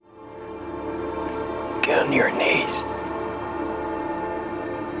Get on your knees.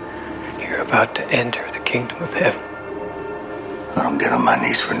 You're about to enter the kingdom of heaven. I don't get on my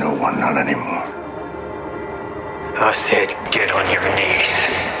knees for no one, not anymore. I said, get on your knees.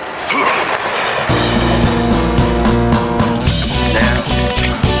 Now,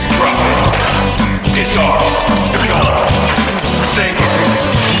 Dissolve the God. Sing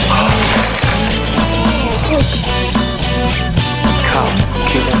cop,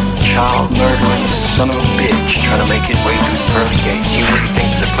 killing, child murdering son of a bitch trying to make his way through the pearly gates. You really think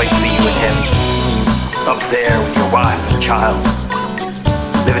there's a place for you in heaven? Up there with your wife and child,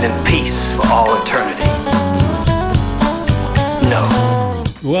 living in peace for all eternity. No.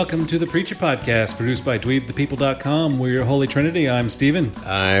 Welcome to the Preacher Podcast, produced by dweebthepeople.com. We're your Holy Trinity. I'm Stephen.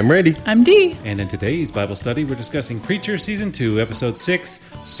 I'm Randy. I'm Dee. And in today's Bible study, we're discussing Preacher Season 2, Episode 6,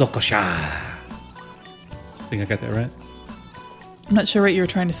 Sokosha. I think I got that right? I'm not sure what you were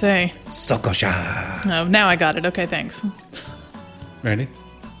trying to say. Sokosha. Oh, now I got it. Okay, thanks. Randy?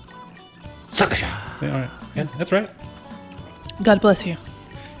 Sokosha. Yeah, all right. Yeah, that's right. God bless you.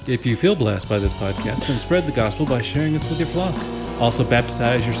 If you feel blessed by this podcast, then spread the gospel by sharing us with your flock. Also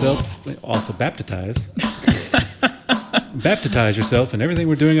baptize yourself. Baptize yourself in everything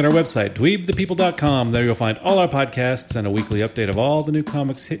we're doing at our website, dweebthepeople.com. There you'll find all our podcasts and a weekly update of all the new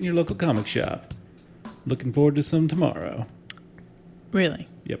comics hitting your local comic shop. Looking forward to some tomorrow. Really?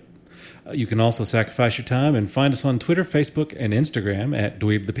 Yep. You can also sacrifice your time and find us on Twitter, Facebook, and Instagram at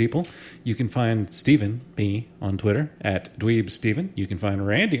dweebthepeople. You can find Stephen, me, on Twitter at dweebsteven. You can find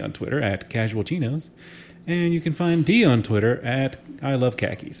Randy on Twitter at casualchinos. And you can find Dee on Twitter at I Love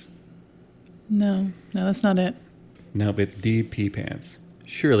Khakis. No, that's not it. Nope, it's DP Pants.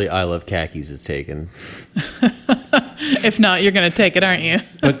 Surely I Love Khakis is taken. If not, you're going to take it, aren't you?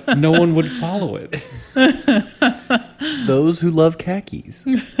 But no one would follow it. Those who love khakis.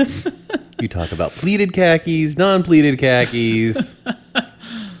 You talk about pleated khakis, non-pleated khakis.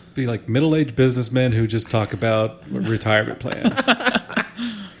 Be like middle-aged businessmen who just talk about retirement plans.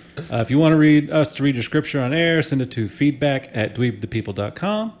 If you want to read your scripture on air, send it to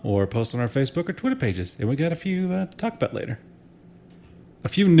feedback@dweebthepeople.com or post on our Facebook or Twitter pages. And we got a few to talk about later. A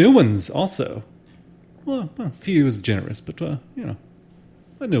few new ones also. Well, a few is generous, but, a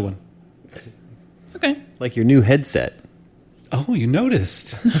new one. Okay. Like your new headset. Oh, you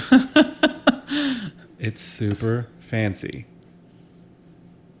noticed. It's super fancy.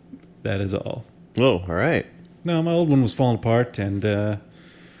 That is all. Oh, all right. No, my old one was falling apart, and I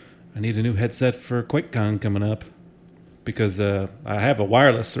need a new headset for QuakeCon coming up because I have a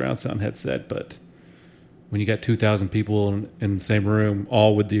wireless surround sound headset, but when you got 2,000 people in the same room,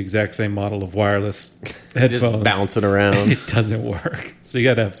 all with the exact same model of wireless headphones, Just bouncing around. it doesn't work. So you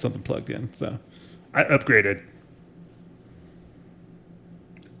got to have something plugged in. So I upgraded.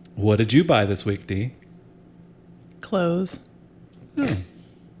 What did you buy this week, Dee? Clothes. Oh.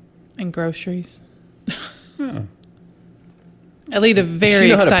 And groceries. Oh. I lead a very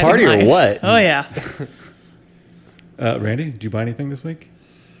You know how to exciting party or life. what? Oh, yeah. Randy, did you buy anything this week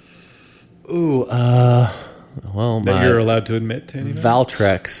Ooh, well, that you're allowed to admit to anything?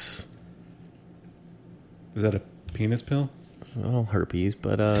 Valtrex. Is that a penis pill? Well, herpes,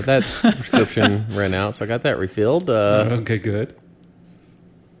 but that prescription ran out, so I got that refilled. Okay, good.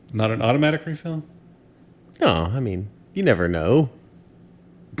 Not an automatic refill? No, I mean, you never know.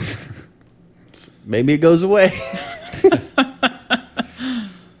 Maybe it goes away.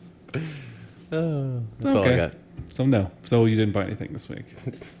 That's all I got. So no. So you didn't buy anything this week.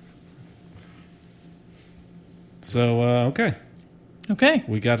 So, okay. Okay.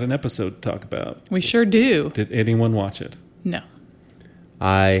 We got an episode to talk about. We sure do. Did anyone watch it? No.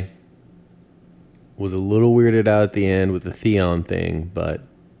 I was a little weirded out at the end with the Theon thing, but...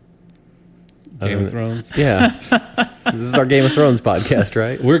 Game of Thrones? Yeah. This is our Game of Thrones podcast,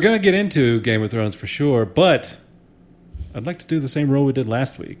 right? We're going to get into Game of Thrones for sure, but I'd like to do the same role we did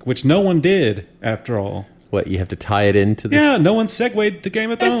last week, which no one did, after all. What, you have to tie it into the... Yeah, no one segued to Game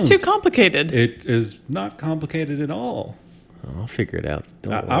of Thrones. It's too complicated. It is not complicated at all. I'll figure it out.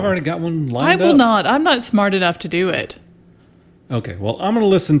 I've already got one lined I will up. not. I'm not smart enough to do it. Okay, well, I'm going to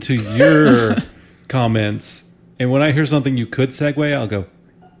listen to your comments, and when I hear something you could segue, I'll go,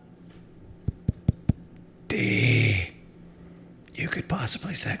 D, you could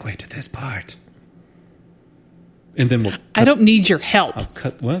possibly segue to this part. And then we'll... I don't need your help. I'll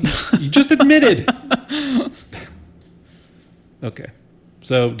cut... Well, you just admitted. Okay.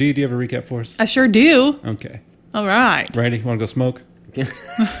 So, D, do you have a recap for us? I sure do. Okay. All right. Randy, you want to go smoke?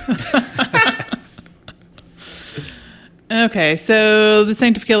 Okay, so the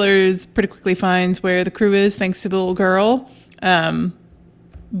Sanctum Killers pretty quickly finds where the crew is, thanks to the little girl.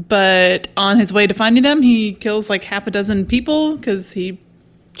 But on his way to finding them, he kills like half a dozen people because he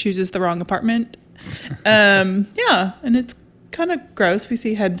chooses the wrong apartment. Yeah, and it's kind of gross. We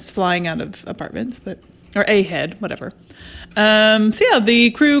see heads flying out of apartments, or a head, whatever. So yeah,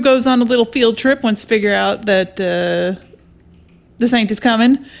 the crew goes on a little field trip once to figure out that the Saint is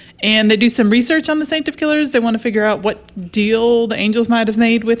coming. And they do some research on the Saint of Killers. They want to figure out what deal the angels might have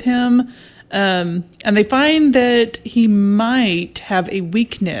made with him. And they find that he might have a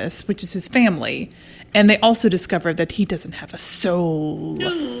weakness, which is his family. And they also discover that he doesn't have a soul.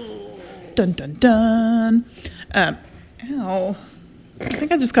 Dun, dun, dun. Ow. I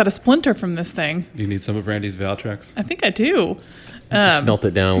think I just got a splinter from this thing. Do you need some of Randy's Valtrex? I think I do. Just melt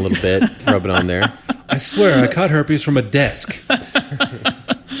it down a little bit, rub it on there. I swear, I caught herpes from a desk.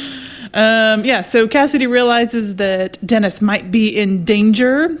 Yeah, so Cassidy realizes that Dennis might be in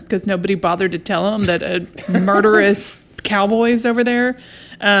danger because nobody bothered to tell him that a murderous cowboy's over there.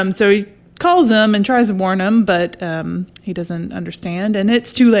 So he calls him and tries to warn him, but he doesn't understand, and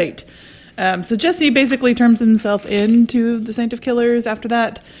it's too late. So Jesse basically turns himself into the Saint of Killers after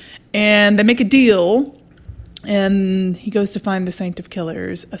that, and they make a deal, and he goes to find the Saint of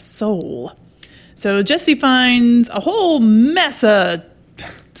Killers a soul. So Jesse finds a whole mess of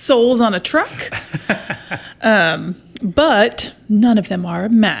souls on a truck, but none of them are a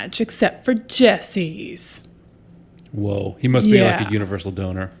match except for Jesse's. Whoa, he must be Yeah. like a universal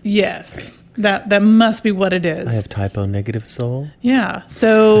donor. Yes, that must be what it is. I have typo negative soul. Yeah,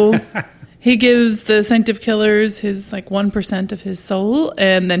 so he gives the Saint of Killers his 1% of his soul,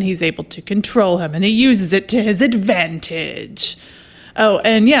 and then he's able to control him, and he uses it to his advantage. Oh,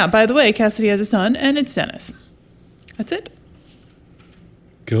 and yeah, by the way, Cassidy has a son, and it's Dennis. That's it.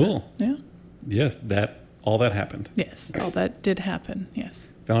 Cool. Yeah. Yes, all that happened. Yes, all that did happen. Yes.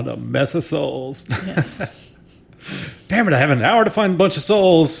 Found a mess of souls. Yes. Damn it, I have an hour to find a bunch of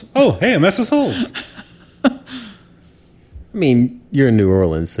souls. Oh, hey, a mess of souls. I mean, you're in New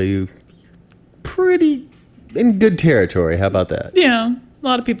Orleans, so you pretty in good territory. How about that? Yeah, a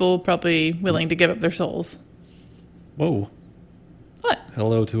lot of people probably willing to give up their souls. Whoa. What?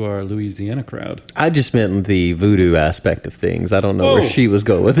 Hello to our Louisiana crowd. I just meant the voodoo aspect of things. I don't know Whoa. where she was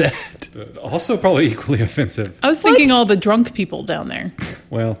going with that. Also probably equally offensive. I was thinking all the drunk people down there.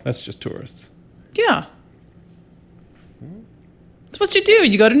 Well, that's just tourists. Yeah. It's what you do.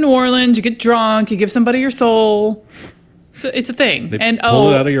 You go to New Orleans, you get drunk, you give somebody your soul. So it's a thing. They And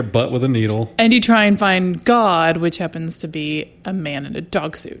pull it out of your butt with a needle. and you try and find God, which happens to be a man in a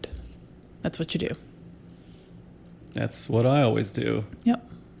dog suit. That's what you do. That's what I always do. Yep.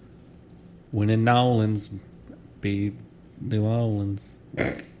 When in New Orleans, be New Orleans.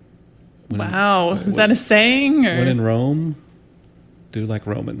 Wow. Is that a saying? Or? When in Rome, do like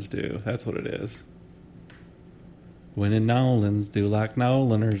Romans do. That's what it is. When in New Orleans, do like New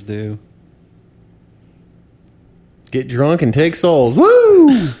Orleaners do. Get drunk and take souls.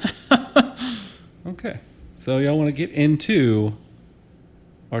 Woo! Okay. So y'all want to get into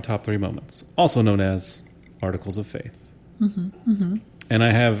our top 3 moments, also known as Articles of Faith. And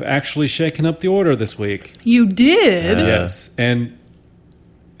I have actually shaken up the order this week. You did? Yes. And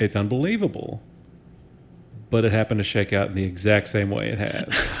it's unbelievable. But it happened to shake out in the exact same way it has.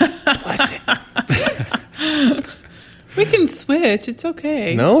 We can switch. It's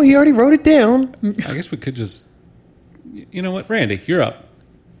okay. No, he already wrote it down. I guess we could just... You know what? Randy, you're up.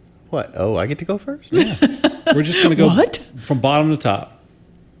 What? Oh, I get to go first? We're just going to go What? from bottom to top.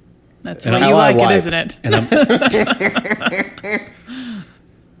 That's And what how you I like wipe. it, isn't it? And I'm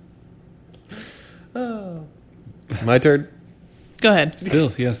My turn? Go ahead.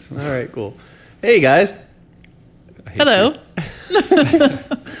 still, yes. All right, cool. Hey, guys. I hate Hello. you.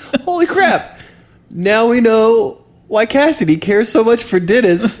 Holy crap. Now we know why Cassidy cares so much for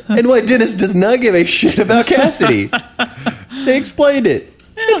Dennis and why Dennis does not give a shit about Cassidy. They explained it.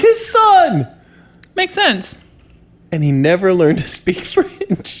 It's his son. Makes sense. And he never learned to speak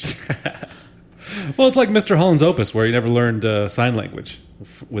French. Well, it's like Mr. Holland's Opus, where he never learned sign language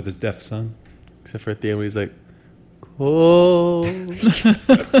with his deaf son. Except for at the end when he's like, oh.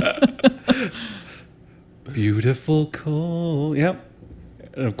 Beautiful coal. Yep.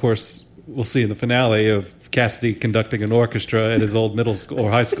 And of course, we'll see in the finale of Cassidy conducting an orchestra at his old middle school or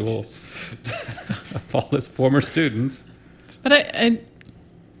high school of all his former students. But I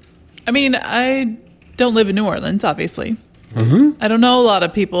mean, I don't live in New Orleans, obviously. I don't know a lot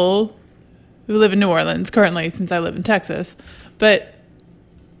of people who live in New Orleans currently, since I live in Texas. But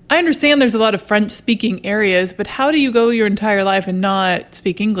I understand there's a lot of French-speaking areas, but how do you go your entire life and not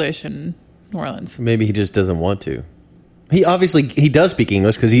speak English in New Orleans? Maybe he just doesn't want to. He does speak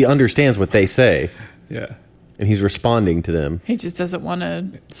English because he understands what they say. Yeah. and he's responding to them. He just doesn't want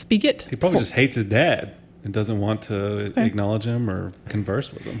to speak it. He probably just hates his dad and doesn't want to acknowledge him or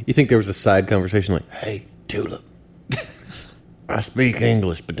converse with him. You think there was a side conversation like, "Hey, Tulip, I speak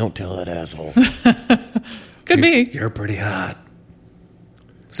English, but don't tell that asshole." Could be. You're pretty hot.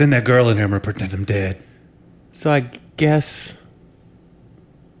 Send that girl in here and we'll pretend I'm dead. So I guess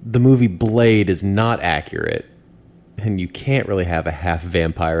the movie Blade is not accurate, and you can't really have a half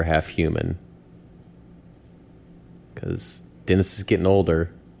vampire, half human. Because Dennis is getting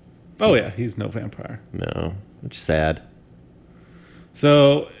older. Oh, yeah, he's no vampire. No, it's sad.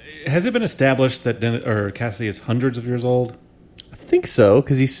 So, has it been established that Cassidy is hundreds of years old? I think so,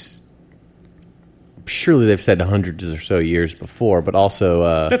 because he's... Surely they've said hundreds or so years before, but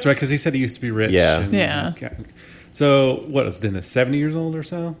also... That's right, because he said he used to be rich. Yeah. Yeah. So, what is Dennis, 70 years old or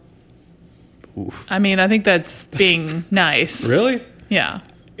so? I mean, I think that's being nice. Really? Yeah.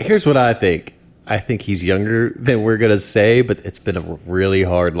 Here's what I think. I think he's younger than we're going to say, but it's been a really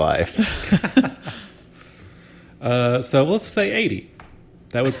hard life. So, let's say 80.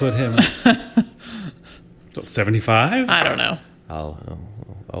 That would put him... 75? I don't know.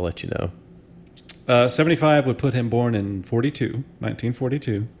 I'll let you know. 75 would put him born in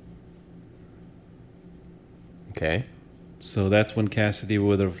 1942. Okay. So that's when Cassidy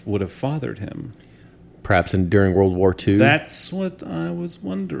would have fathered him. Perhaps during World War II? That's what I was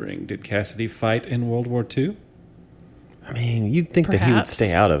wondering. Did Cassidy fight in World War II? I mean, you'd think that he would Perhaps.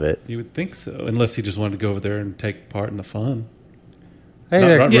 stay out of it. You would think so, unless he just wanted to go over there and take part in the fun. Hey Not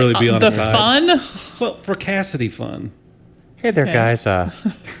there, really be on the his side. fun? Well, for Cassidy fun. hey there Okay. guys. I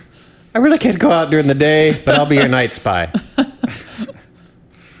really can't go out during the day, but I'll be your night spy.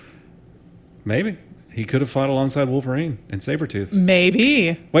 Maybe. He could have fought alongside Wolverine and Sabretooth.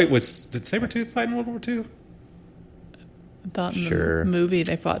 Maybe. Wait, did Sabretooth fight in World War II? I thought in Sure. the movie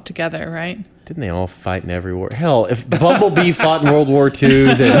they fought together, right? Didn't they all fight in every war? Hell, if Bumblebee fought in World War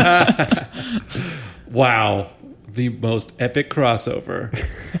II, then Wow. The most epic crossover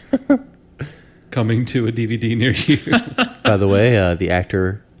coming to a DVD near you. by the way, the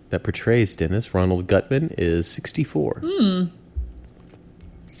actor that portrays Dennis, Ronald Gutman, is 64.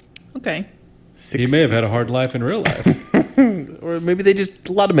 Okay. He may have had a hard life in real life. Or maybe they just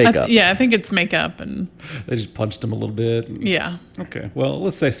a lot of makeup. Yeah, I think it's makeup and They just punched him a little bit. and- yeah. Okay, well,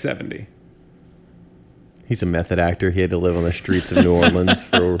 let's say 70. He's a method actor. He had to live on the streets of New Orleans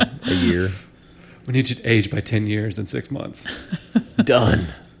for a year. We need you to age by 10 years and 6 months. Done.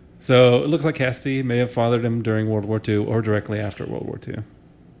 So it looks like Cassidy may have fathered him during World War II or directly after World War II.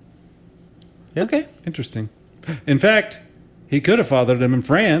 Okay. Interesting. In fact, he could have fathered him in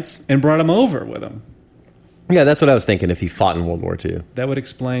France and brought him over with him. Yeah, that's what I was thinking if he fought in World War II. That would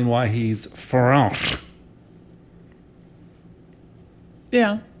explain why he's French.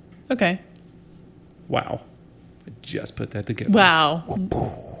 Yeah. Okay. Wow. I just put that together. Wow.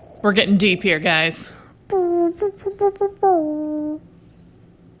 We're getting deep here, guys.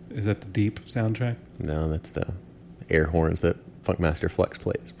 Is that the Deep soundtrack? No, that's the air horns that Funkmaster Flex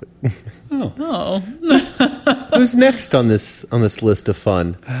plays. But Oh, Oh. who's next on this list of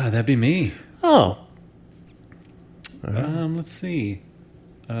fun? that'd be me. Oh, Let's see.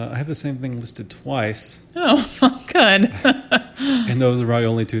 I have the same thing listed twice, Oh, good. and those are my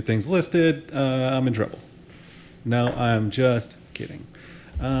only two things listed. I'm in trouble. No, I'm just kidding.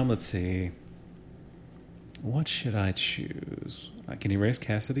 Let's see. What should I choose? I can erase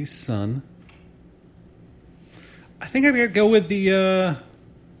Cassidy's son. I think I'm gonna go with the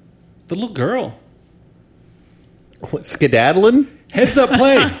little girl. what, skedaddling? Heads up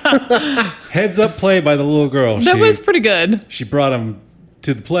play. Heads up play by the little girl. That was pretty good. She brought him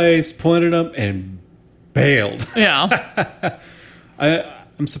to the place, pointed him, and bailed. Yeah.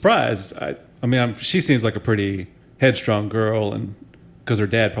 I'm surprised. I mean, she seems like a pretty headstrong girl, and because her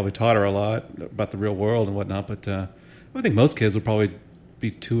dad probably taught her a lot about the real world and whatnot. But I think most kids would probably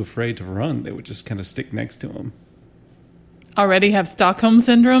be too afraid to run. They would just kind of stick next to him. Already have Stockholm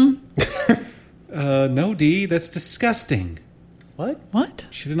Syndrome? No, Dee, that's disgusting. What? What?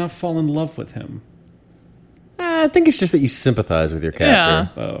 She did not fall in love with him. I think it's just that you sympathize with your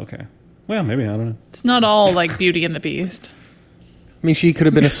character. Oh, okay. Well, maybe, I don't know. It's not all like Beauty and the Beast. I mean, she could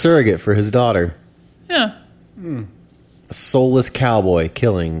have been a surrogate for his daughter. Yeah. A soulless cowboy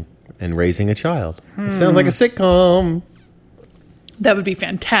killing and raising a child. It sounds like a sitcom. That would be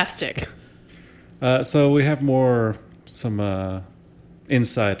fantastic. So we have some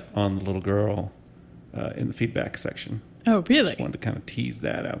insight on the little girl in the feedback section. Oh, really? Just wanted to kind of tease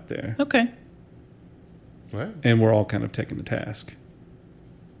that out there. Okay. Right. And we're all kind of taken to task,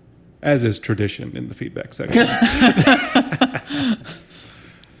 as is tradition in the feedback section.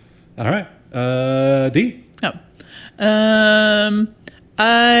 All right. Dee? Oh.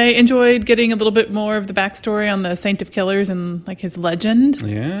 I enjoyed getting a little bit more of the backstory on the Saint of Killers and like his legend.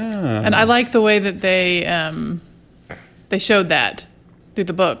 Yeah. And I like the way that they showed that through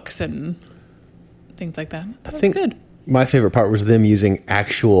the books and things like that. That was good. My favorite part was them using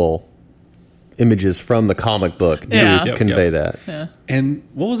actual images from the comic book to Yeah. convey that. Yeah. And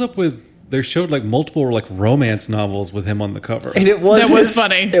what was up with? They showed like multiple like romance novels with him on the cover. And it was That was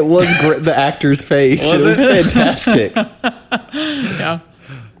funny. It was the actor's face. Was it was it? fantastic. Yeah.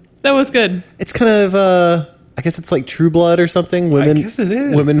 That was good. It's kind of I guess it's like True Blood or something. Women, guess it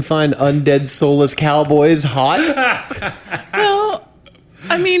is. Women find undead, soulless cowboys hot. Well,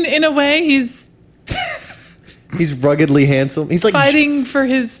 I mean, in a way, he's He's ruggedly handsome. He's like fighting for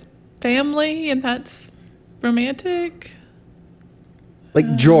his family, and that's romantic. like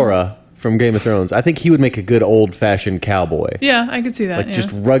Jorah from Game of Thrones. I think he would make a good old-fashioned cowboy. Yeah, I could see that. Like yeah. just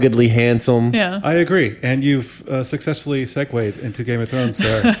ruggedly handsome. Yeah. I agree, and you've successfully segued into Game of Thrones,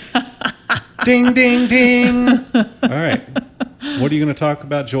 sir. Ding, ding, ding. All right. What are you going to talk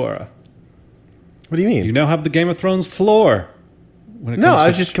about, Jorah? What do you mean? You now have the Game of Thrones floor. When it No, comes I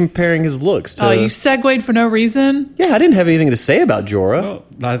was to- just comparing his looks to... Oh, you segued for no reason? Yeah, I didn't have anything to say about Jorah. Well,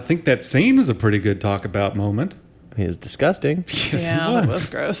 I think that scene was a pretty good talk about moment. He was disgusting. Yes, Yeah, it that was. was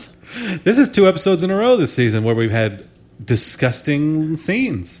gross. This is 2 episodes in a row this season where we've had disgusting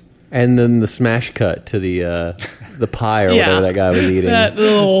scenes. And then the smash cut to the pie or Yeah. whatever that guy was eating.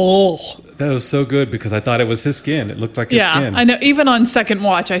 That was so good because I thought it was his skin. It looked like his Yeah, skin. I know. Even on second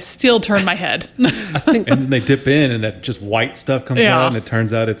watch, I still turn my head. And then they dip in and that just white stuff comes Yeah. out and it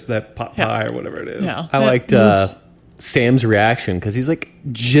turns out it's that pot Yeah. pie or whatever it is. Yeah. I liked Sam's reaction because he's like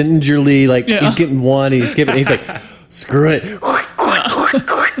gingerly, like Yeah. he's getting one, and he's giving, he's like, screw it.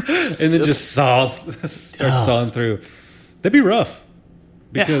 And then just starts sawing through. That'd be rough.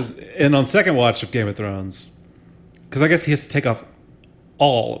 Because, and on second watch of Game of Thrones, because I guess he has to take off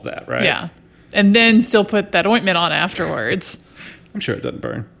all of that, right? Yeah. And then still put that ointment on afterwards. I'm sure it doesn't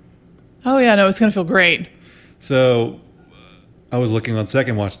burn. Oh, yeah, no, it's going to feel great. So I was looking on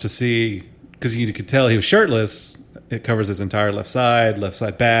second watch to see, because you could tell he was shirtless. It covers his entire left side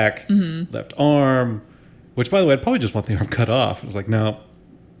back, left arm, which, by the way, I'd probably just want the arm cut off. I was like, no,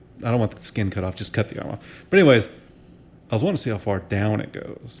 I don't want the skin cut off. Just cut the arm off. But anyways, I was wanting to see how far down it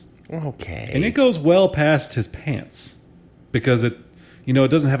goes. Okay. And it goes well past his pants because it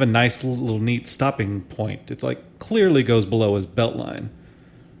doesn't have a nice little neat stopping point. It like clearly goes below his belt line.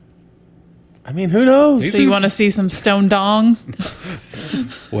 I mean, who knows? So you want to see some stone dong?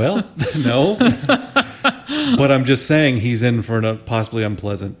 Well, no. But I'm just saying he's in for a possibly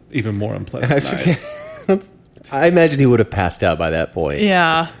unpleasant, even more unpleasant night. I imagine he would have passed out by that point.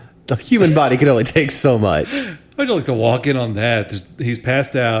 Yeah. The human body can only take so much. I'd like to walk in on that. He's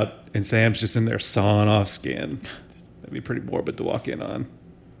passed out and Sam's just in there sawing off skin. That'd be pretty morbid to walk in on.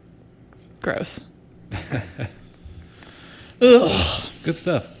 Gross. Ugh. Good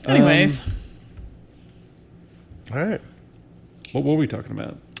stuff. Anyways. All right. What were we talking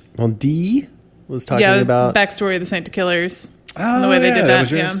about? Well, D was talking Yeah, about... backstory of the Saint of Killers. Oh, And the way they did that that.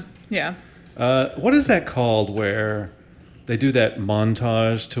 was yours? Yeah. Yeah. What is that called where they do that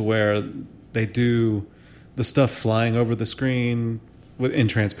montage to where they do the stuff flying over the screen in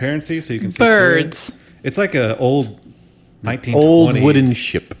transparency so you can see through it? Birds. It's like a old 1920s old wooden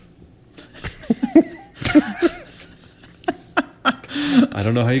ship. I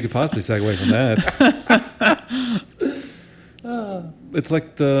don't know how you could possibly segue from that. It's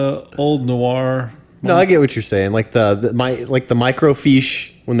like the old noir. No, I get what you're saying. Like the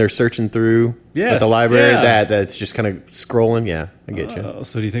microfiche when they're searching through Yes, at the library. yeah. That's just kind of scrolling. Yeah, I get you.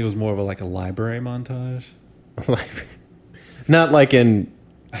 So do you think it was more of a library montage? Not like in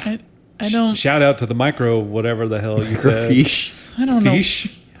I don't. Shout out to the micro whatever the hell you said. microfiche. I don't know.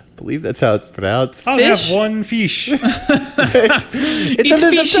 Fiche. I believe that's how it's pronounced. I'll Fish? have one fiche. It's It's a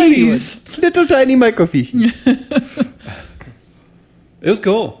little tiny one. fishies. It's a little tiny microfiche. It was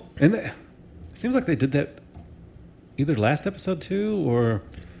cool. And it seems like they did that either last episode too, or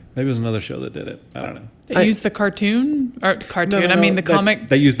maybe it was another show that did it. I don't know. They used the cartoon. Or cartoon. No, I mean, the that- comic.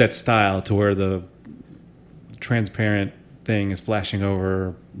 They used that style to where the transparent thing is flashing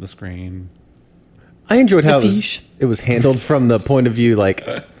over the screen. I enjoyed how The it was handled from the point of view like,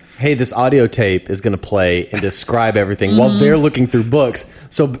 hey, this audio tape is going to play and describe everything while they're looking through books.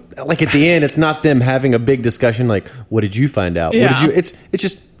 So, like at the end, it's not them having a big discussion like, what did you find out? Yeah. What did you? It's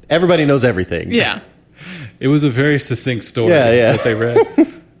just everybody knows everything. Yeah. It was a very succinct story Yeah. that they read.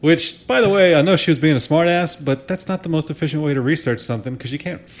 Which, by the way, I know she was being a smartass, but that's not the most efficient way to research something because you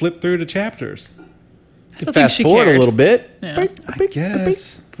can't flip through to chapters. I don't think Fast she forward cared. a little bit. Yeah. I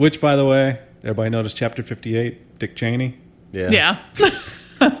guess. Which, by the way, Everybody noticed Chapter 58, Dick Cheney? Yeah.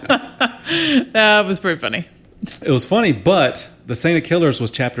 That was pretty funny. It was funny, but The Saint of Killers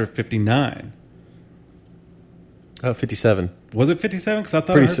was Chapter 59. Oh, 57. Was it 57? Because I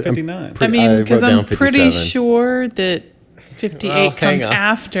thought Pretty I s- heard I'm 59. pretty- I I mean, wrote because down I'm pretty 57. sure that 58 Well, hang comes on.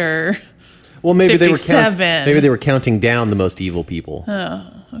 after. Well, maybe they were 57. maybe they were counting down the most evil people.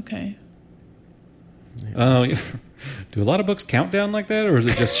 Okay. Oh, yeah. Do a lot of books count down like that, or is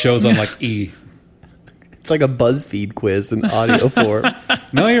it just shows on like E? It's like a BuzzFeed quiz in audio form.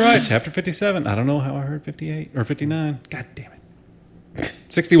 No, you're right. Chapter 57. I don't know how I heard 58 or 59. God damn it.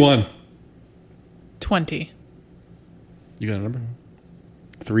 61. 20. You got a number?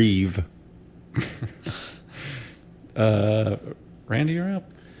 Threve. Randy, you're up.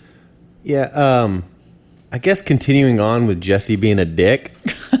 Yeah, I guess continuing on with Jesse being a dick.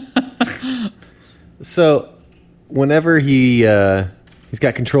 So, whenever he's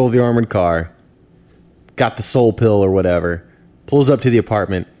got control of the armored car, got the soul pill or whatever, pulls up to the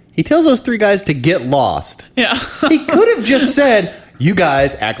apartment, he tells those three guys to get lost. Yeah. He could have just said, "You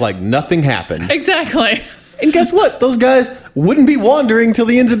guys act like nothing happened." Exactly. And guess what? Those guys wouldn't be wandering till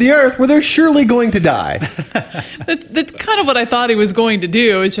the ends of the earth where they're surely going to die. That's kind of what I thought he was going to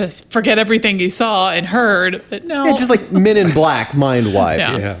do, is just forget everything you saw and heard. But no. It's just like Men in Black mind wipe.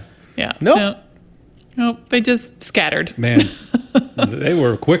 Yeah. Yeah. Yeah. Nope. No. Nope. They just scattered. Man, they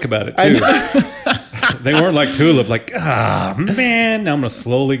were quick about it, too. They weren't like Tulip, like, man, now I'm going to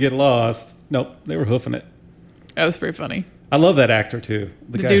slowly get lost. Nope, they were hoofing it. That was pretty funny. I love that actor, too.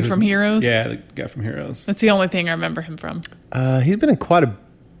 The guy dude who's- from Heroes? Yeah, the guy from Heroes. That's the only thing I remember him from. He's been in quite a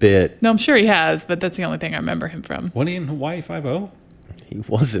bit. No, I'm sure he has, but that's the only thing I remember him from. Wasn't he in Hawaii Five-0? He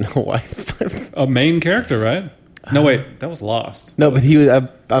was in Hawaii. A main character, right? No, wait, that was Lost. No, but he was. I'm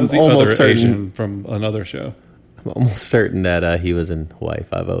That was the almost other certain. Asian from another show. I'm almost certain that he was in Hawaii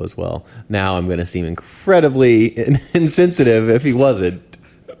Five-0 as well. Now I'm going to seem incredibly insensitive if he wasn't.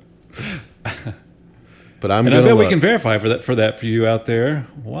 But I'm And I going bet to we can verify for that for you out there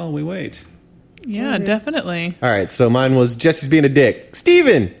while we wait. Yeah, definitely. All right, so mine was Jesse's being a dick.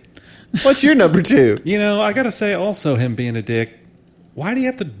 Steven, what's your number 2? You know, I got to say also him being a dick. Why do you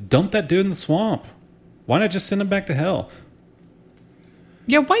have to dump that dude in the swamp? Why not just send him back to hell?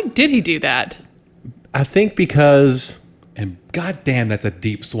 Yeah, why did he do that? I think because, And goddamn, that's a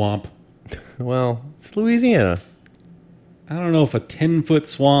deep swamp. well, it's Louisiana. I don't know if a 10-foot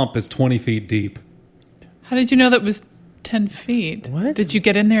swamp is 20 feet deep. How did you know that was 10 feet? What? Did you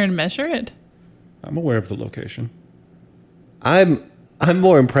get in there and measure it? I'm aware of the location. I'm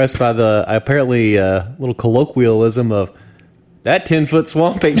more impressed by the apparently little colloquialism of that 10-foot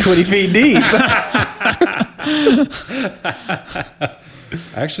swamp ain't 20 feet deep. I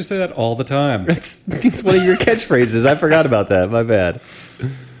actually say that all the time. it's one of your catchphrases. I forgot about that. My bad.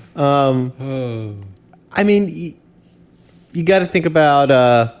 I mean, you got to think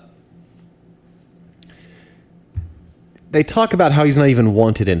about. They talk about how he's not even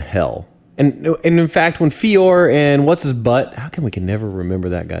wanted in hell, and in fact, when Fior and what's his butt? How come we can never remember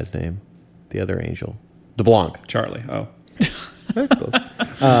that guy's name? The other angel, DeBlanc. Charlie. Oh, That's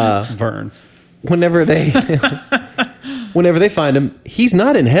close. Vern. Whenever they find him, he's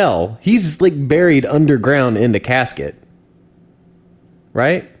not in hell. He's like buried underground in the casket.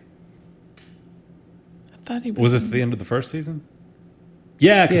 Right? I thought he Was this the end of the first season?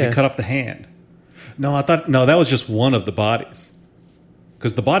 Yeah, because Yeah. he cut up the hand. No, that was just one of the bodies.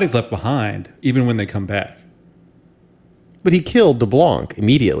 Because the body's left behind even when they come back. But he killed DeBlanc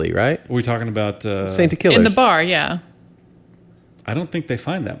immediately, right? Are we talking about... Saint of Killers. in the bar, yeah. I don't think they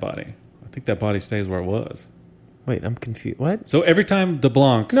find that body. I think that body stays where it was. Wait, I'm confused. What? So every time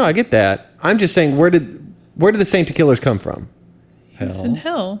DeBlanc... No, I get that. I'm just saying, where did the Saint of Killers come from? He's in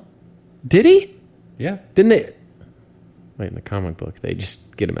hell. Did he? Yeah. Didn't they? Wait, in the comic book, they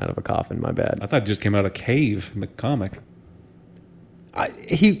just get him out of a coffin. My bad. I thought it just came out of a cave in the comic.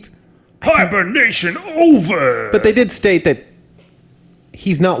 Hibernation over! But they did state that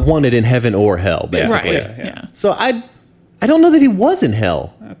he's not wanted in heaven or hell, basically. Right. Yeah. So I don't know that he was in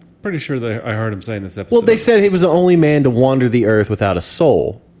hell. I'm pretty sure that I heard him say in this episode. Well, they said he was the only man to wander the earth without a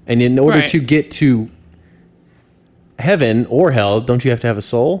soul. And in order Right. to get to heaven or hell, don't you have to have a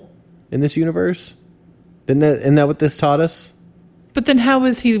soul in this universe? Isn't that what this taught us? But then how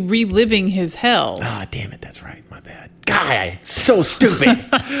is he reliving his hell? Ah, damn it, that's right. My bad. God, so stupid.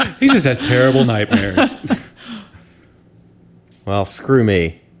 He just has terrible nightmares. Well, screw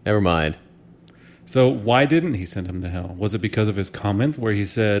me. Never mind. So why didn't he send him to hell? Was it because of his comment where he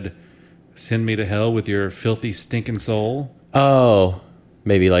said, "Send me to hell with your filthy, stinking soul"? Oh,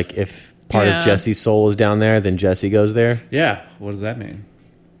 maybe like if part Yeah. of Jesse's soul is down there, then Jesse goes there. Yeah. What does that mean?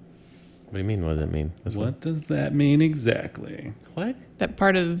 What do you mean? What does that mean? What does that mean exactly? What? That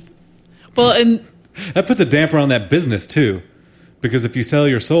part of, well, and That puts a damper on that business, too. Because if you sell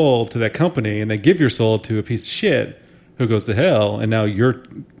your soul to that company and they give your soul to a piece of shit who goes to hell, and now you're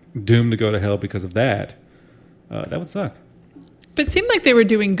doomed to go to hell because of that, that would suck. but it seemed like they were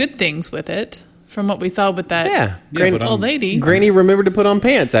doing good things with it from what we saw with that Yeah. but old lady. Granny remembered to put on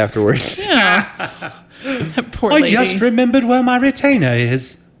pants afterwards. Yeah. That poor lady. I just remembered where my retainer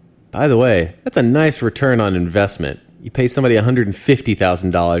is. By the way, that's a nice return on investment. You pay somebody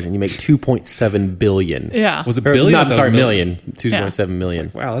 $150,000 and you make $2.7 billion. Yeah. Was it Or, billion? no, I I'm thought sorry, it was million. 2.7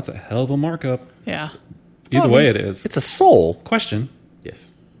 million. Wow, that's a hell of a markup. Yeah. Either way it is. It's a soul. Question.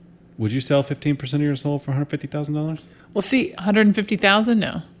 Yes. Would you sell 15% of your soul for $150,000? Well, see, 150,000?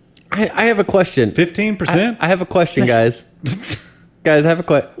 No. I have a question. 15%? I have a question, guys. Guys, I have a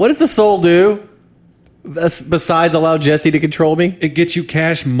question. What does the soul do besides allow Jesse to control me? It gets you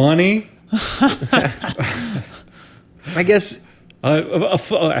cash money? I guess...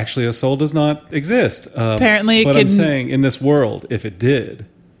 Actually, a soul does not exist. Apparently it but I'm can- saying, in this world, if it did...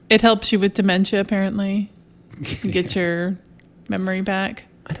 It helps you with dementia, apparently. You get your memory back.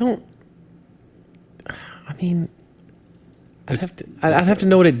 I don't... I mean... I'd have to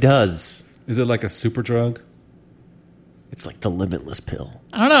know what it does. Is it like a super drug? It's like the limitless pill.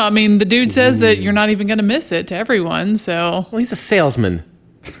 I don't know. I mean, the dude says that you're not even going to miss it to everyone, so Well, he's a salesman.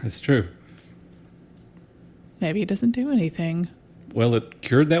 It's true. maybe he doesn't do anything. Well, it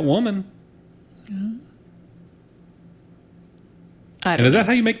cured that woman. I And don't is that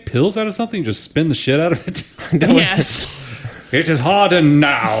how you make pills out of something? You just spin the shit out of it? know. Yes. It is hardened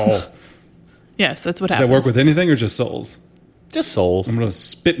now. Yes, that's what Does happens. that work with anything or just souls? Just souls. I'm going to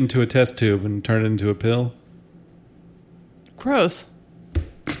spit into a test tube and turn it into a pill. Gross.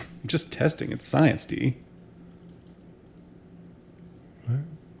 I'm just testing. It's science, D.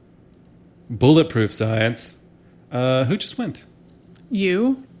 Bulletproof science. Who just went?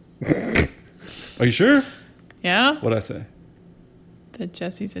 You? Are you sure? Yeah? What'd I say? That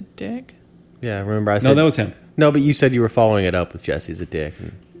Jesse's a dick? Yeah, remember I said... No, that was him. No, but you said you were following it up with Jesse's a dick.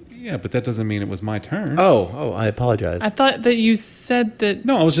 Yeah, but that doesn't mean it was my turn. Oh, I apologize. I thought that you said that...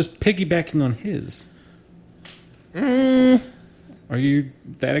 No, I was just piggybacking on his. Are you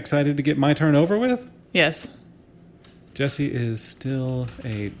that excited to get my turn over with? Yes. Jesse is still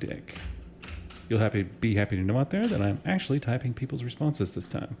a dick. You'll be happy to know out there that I'm actually typing people's responses this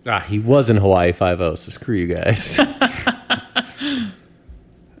time. He was in Hawaii 5-0, so screw you guys.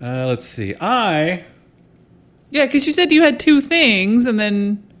 Let's see. Yeah, because you said you had two things, and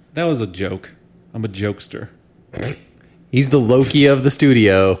then... That was a joke. I'm a jokester. He's the Loki of the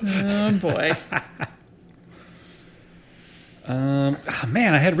studio. Oh, boy.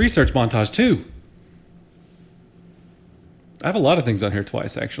 Man, I had research montage too. I have a lot of things on here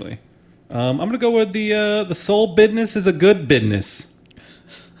twice, actually. I'm going to go with the soul business is a good business.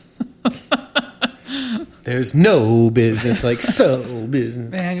 There's no business like soul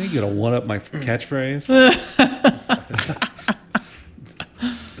business. Man, you got to one-up my catchphrase.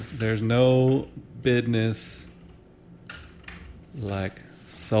 There's no business like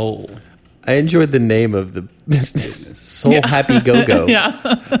soul. I enjoyed the name of the business. Soul Happy Go-Go.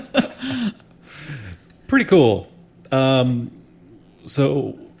 Yeah. Pretty cool.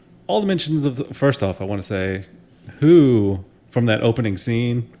 So all the mentions of first off, I want to say who from that opening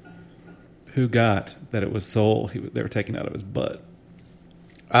scene, who got that it was soul they were taking out of his butt.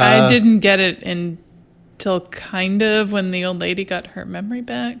 I didn't get it until kind of when the old lady got her memory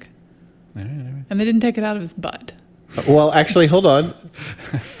back. All right. And they didn't take it out of his butt. Well, actually, hold on.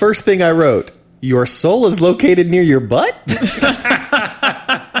 First thing I wrote, your soul is located near your butt?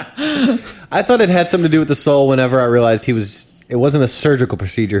 I thought it had something to do with the soul whenever I realized it wasn't a surgical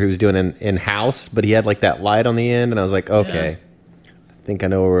procedure he was doing in-house, but he had like that light on the end, and I was like, okay, I think I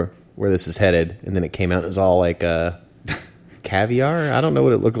know where this is headed. And then it came out, and it was all like caviar? I don't know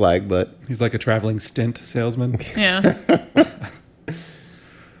what it looked like, but... He's like a traveling stint salesman. Yeah.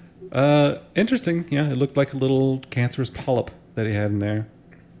 Interesting. Yeah, it looked like a little cancerous polyp that he had in there.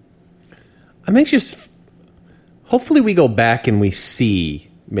 I'm anxious. Hopefully we go back and we see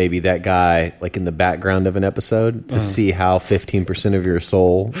maybe that guy like in the background of an episode to see how 15% of your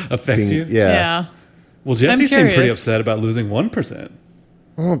soul Affects you? Yeah. Well, Jesse I'm seemed pretty curious. upset about losing 1%.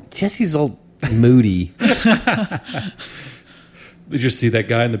 Well, Jesse's all moody. Did you see that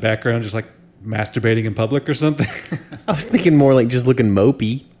guy in the background just like masturbating in public or something? I was thinking more like just looking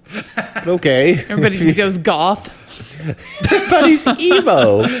mopey. But okay. Everybody just goes goth. But he's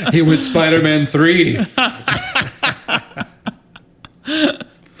emo. He went Spider-Man 3.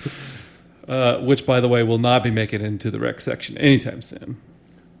 Which, by the way, will not be making it into the rec section anytime soon.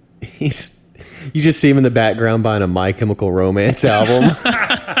 You just see him in the background buying a My Chemical Romance album.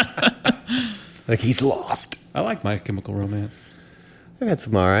 Like he's lost. I like My Chemical Romance. I've had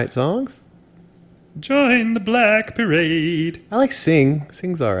some alright songs. Join the Black Parade. I like Sing.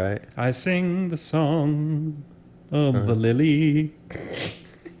 Sing's alright. I sing the song of the lily.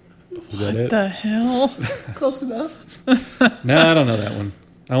 Is that it? The hell? Close enough. No, I don't know that one.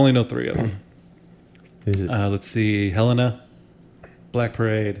 I only know 3 of them. Is it? Let's see. Helena, Black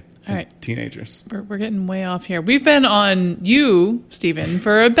Parade, All and right. Teenagers. We're getting way off here. We've been on you, Stephen,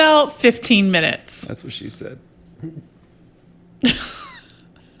 for about 15 minutes. That's what she said.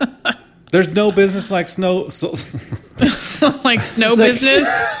 There's no business like snow. Like snow business?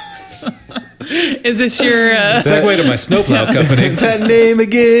 Is this your... Segue to my snowplow company. That name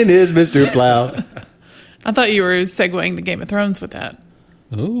again is Mr. Plow. I thought you were segueing to Game of Thrones with that.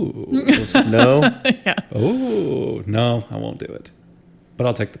 Ooh. Snow. Yeah. Oh, no, I won't do it. But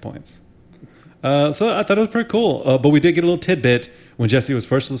I'll take the points. So I thought it was pretty cool. But we did get a little tidbit when Jesse was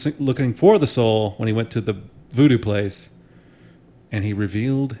first looking for the soul when he went to the voodoo place. And he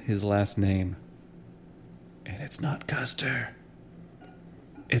revealed his last name. And it's not Custer.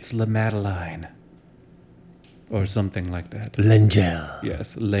 It's La Madeline. Or something like that. Langell.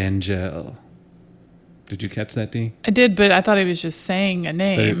 Yes, Langell. Did you catch that, Dee? I did, but I thought he was just saying a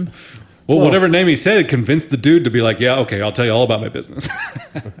name. Well, whatever name he said, it convinced the dude to be like, yeah, okay, I'll tell you all about my business.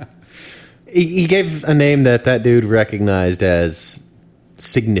 He gave a name that dude recognized as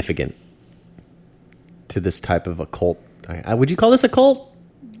significant to this type of a cult. Would you call this a cult?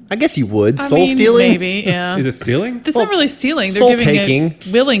 I guess you would. I Soul mean, stealing? Maybe, yeah. Is it stealing? It's not really stealing. They're soul giving taking. it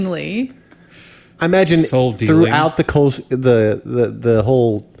willingly. I imagine Soul dealing. throughout the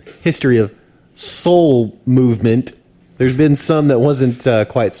whole history of soul movement, there's been some that wasn't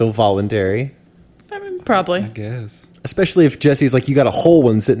quite so voluntary. I mean, probably. I guess. Especially if Jesse's like, you got a whole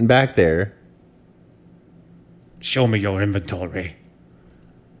one sitting back there. Show me your inventory.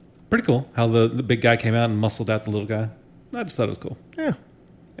 Pretty cool how the big guy came out and muscled out the little guy. I just thought it was cool. Yeah.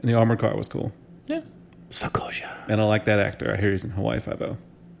 And the armored car was cool. Yeah. Sokoja. And I like that actor. I hear he's in Hawaii Five-0.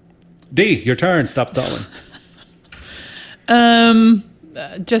 D, your turn. Stop stalling.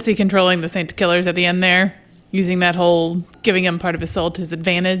 Jesse controlling the Saint Killers at the end there, using that whole giving him part of his soul to his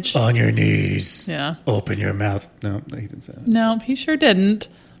advantage. On your knees. Yeah. Open your mouth. No, he didn't say that. No, he sure didn't.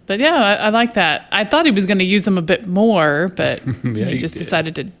 But yeah, I like that. I thought he was going to use them a bit more, but Yeah, he he just did.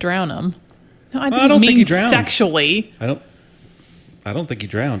 decided to drown him. No, I didn't don't think mean he drowned. sexually. I don't think he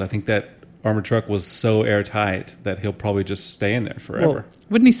drowned. I think that armored truck was so airtight that he'll probably just stay in there forever. Well,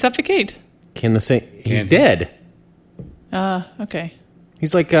 Wouldn't he suffocate? Can the Saint... He's Can he? dead. Okay.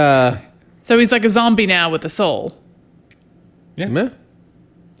 He's like, So he's like a zombie now with a soul. Yeah. meh.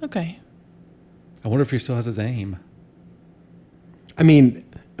 Okay. I wonder if he still has his aim. I mean,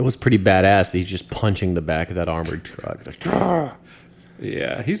 it was pretty badass. He's just punching the back of that armored truck. Like, "Grr."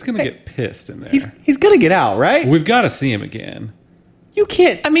 Yeah, he's going to get pissed in there. he's gonna get out, right? We've got to see him again. You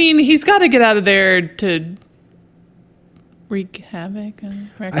can't. I mean, he's got to get out of there to wreak havoc.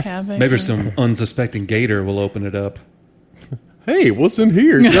 Maybe some unsuspecting gator will open it up. Hey, what's in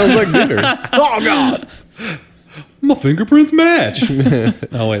here? It sounds like dinner. Oh God! My fingerprints match.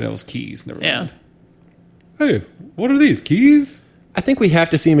 Oh, wait, that was keys. Never Yeah. mind. Hey, what are these, keys? I think we have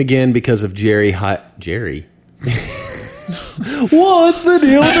to see him again because of Jerry. Jerry. What's the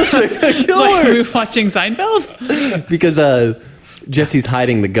deal with the Saint Like we were Killers? watching Seinfeld? Because Jesse's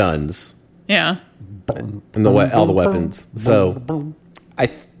hiding the guns Yeah. and all the weapons. So,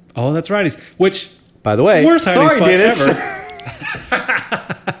 Oh, that's right. Which, by the way, worst hiding sorry, spot Dennis. ever.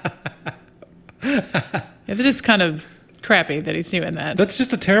 Yeah, that is kind of crappy that he's doing that. That's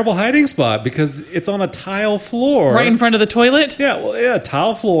just a terrible hiding spot because it's on a tile floor. Right in front of the toilet? Yeah, well, yeah,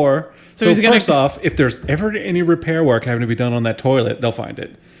 tile floor. So So, he's gonna- first off, if there's ever any repair work having to be done on that toilet, they'll find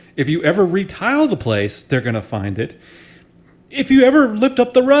it. If you ever retile the place, they're going to find it. If you ever lift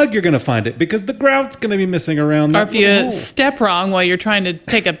up the rug, you're going to find it because the grout's going to be missing around Or that if you little hole. step wrong while you're trying to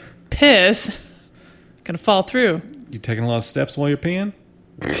take a piss, it's going to fall through. You taking a lot of steps while you're peeing?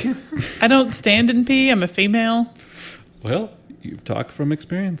 I don't stand and pee. I'm a female. Well, you've talked from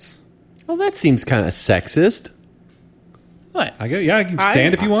experience. Well, that seems kind of sexist. What? I get, yeah, you can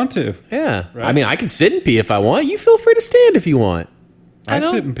stand if you want to. Yeah. Right. I mean, I can sit and pee if I want. You feel free to stand if you want. I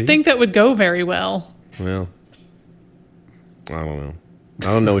don't sit and pee. think that would go very well. Well, I don't know. I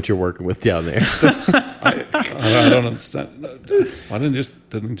don't know what you're working with down there. So. I don't understand. Why didn't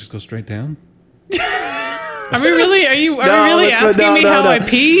it just go straight down? Are we really? Are you? Are No, we really that's what- asking no, me no, how no. I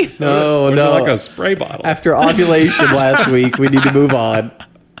pee? No, Or is it no. like a spray bottle? After ovulation last week, we need to move on.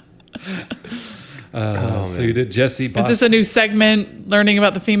 So you did Jesse Is Boss. this a new segment, learning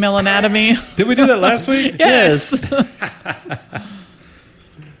about the female anatomy? Did we do that last week? Yes.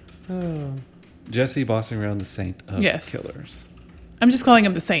 Jesse bossing around the Saint of Yes. Killers. I'm just calling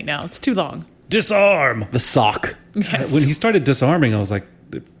him the Saint now. It's too long. Disarm! The sock. Yes. When he started disarming, I was like,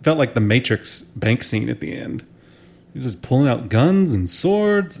 it felt like the Matrix bank scene at the end. He was just pulling out guns and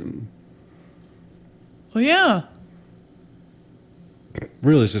swords, and Well, yeah.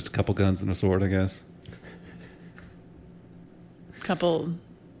 really it's just a couple guns and a sword, I guess. Couple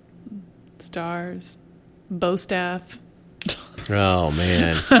stars, bow staff. Oh,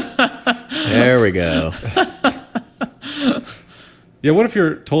 man. There we go. Yeah, what if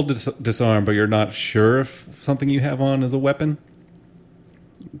you're told to disarm, but you're not sure if something you have on is a weapon?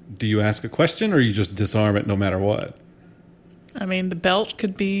 Do you ask a question, or you just disarm it no matter what? I mean, the belt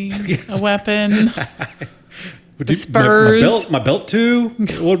could be a weapon. The spurs. My belt too?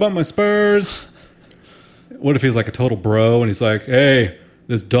 What about my spurs? What if he's like a total bro and he's like, hey,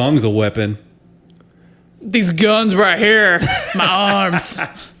 this dong's a weapon? These guns right here, my arms.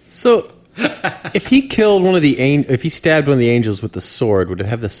 So, if he killed one of the if he stabbed one of the angels with the sword, would it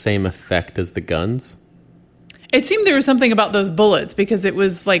have the same effect as the guns? It seemed there was something about those bullets because it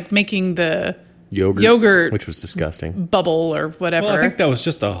was like making the Yogurt. which was disgusting. bubble or whatever. Well, I think that was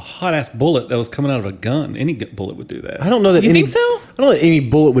just a hot ass bullet that was coming out of a gun. Any bullet would do that. I don't know that You any. think so? I don't know that any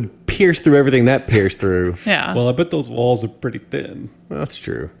bullet would pierce through everything that pierced through. Yeah. Well, I bet those walls are pretty thin. Well, that's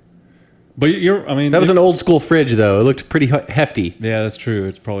true. But I mean, That was an old school fridge, though. It looked pretty hefty, yeah, that's true.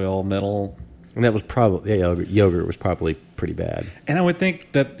 It's probably all metal. and that was probably yogurt was probably pretty bad. And I would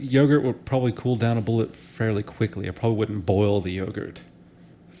think that yogurt would probably cool down a bullet fairly quickly. I probably wouldn't boil the yogurt.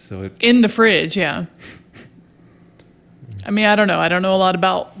 So it, In the fridge, yeah. I mean, I don't know. I don't know a lot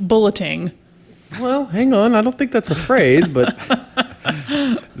about bulleting. Well, hang on. I don't think that's a phrase, but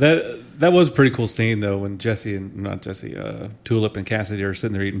that was a pretty cool scene though when Tulip and Cassidy are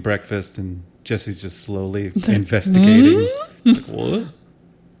sitting there eating breakfast and Jesse's just slowly investigating. Like, what?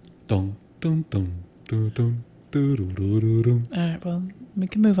 Dun, dun, dun, dun, dun, dun, dun, dun, dun. All right, well, we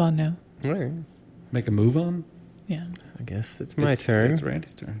can move on now. all right. Make a move on. Yeah. I guess it's my turn. It's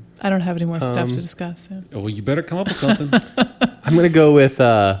Randy's turn. I don't have any more stuff to discuss. So. Oh, well, you better come up with something. I'm going to go with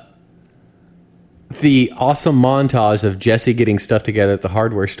the awesome montage of Jesse getting stuff together at the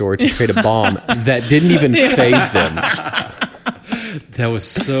hardware store to create a bomb that didn't even phase them. That was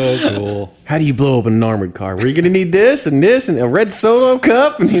so cool. How do you blow up an armored car? We're going to need this and a red Solo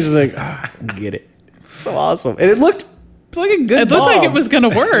cup. And he's like, get it. So awesome. And it looked like a good It looked like it was going to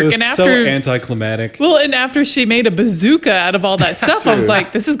work. It was and so after anticlimactic. well, and after she made a bazooka out of all that stuff, I was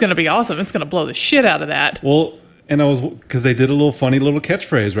like, this is going to be awesome. It's going to blow the shit out of that. Well, and because they did a little funny little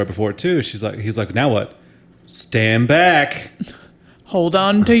catchphrase right before it too. He's like, now what? Stand back. Hold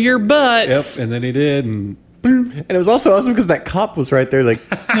on to your butts. Yep. And then he did, and And it was also awesome because that cop was right there like,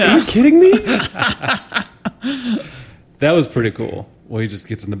 are you kidding me? that was pretty cool. Well, he just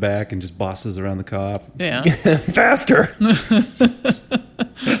gets in the back and just bosses around the cop. Yeah. Faster.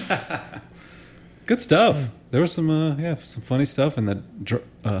 Good stuff. There was some funny stuff in that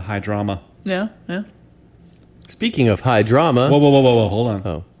high drama. Yeah. Yeah. Speaking of high drama. Whoa! Hold on.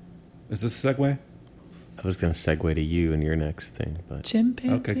 Oh, Is this a segue? I was going to segue to you and your next thing, but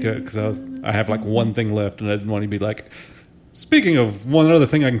Chimpanzee. Okay, good. Because I have like one thing left, and I didn't want to be like. Speaking of one other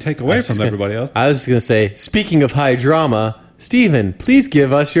thing I can take away from everybody else. I was going to say, speaking of high drama, Steven, please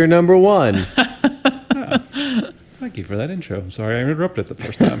give us your number one. Thank you for that intro. I'm sorry I interrupted the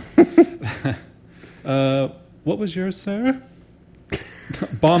first time. What was yours, Sarah?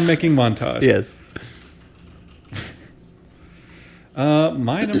 Bomb making montage. Yes.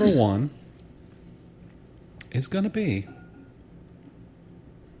 My number one is going to be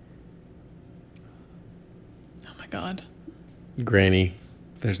Oh my God. Granny.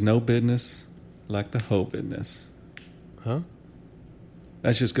 There's no business like the hoe business. Huh?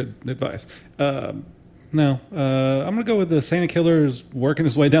 That's just good advice. I'm going to go with the Santa Killer's working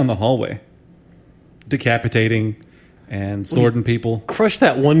his way down the hallway, decapitating and swording people. Crush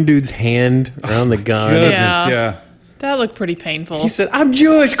that one dude's hand around the gun. Goodness, Yeah. yeah. That looked pretty painful. He said, I'm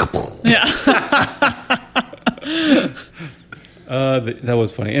Jewish. Yeah. That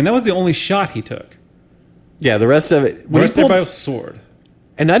was funny. And that was the only shot he took. Yeah, the rest of it. The When he rest of it pulled, by sword.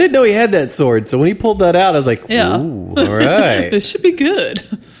 and I didn't know he had that sword, so when he pulled that out, I was like, Yeah. ooh, all right. This should be good.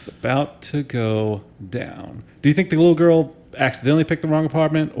 It's about to go down. Do you think the little girl accidentally picked the wrong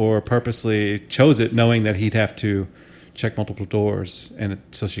apartment or purposely chose it knowing that he'd have to check multiple doors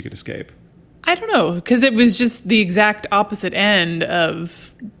so she could escape? I don't know, because it was just the exact opposite end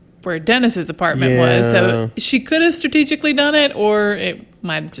of where Dennis's apartment was. So she could have strategically done it, or it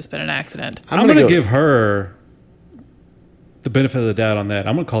might have just been an accident. I'm going to give her the benefit of the doubt on that.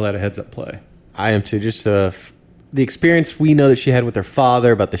 I'm going to call that a heads-up play. I am too. Just the experience we know that she had with her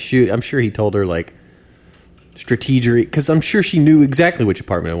father about the shoot. I'm sure he told her like strategery, because I'm sure she knew exactly which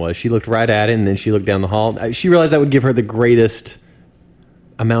apartment it was. She looked right at it, and then she looked down the hall. She realized that would give her the greatest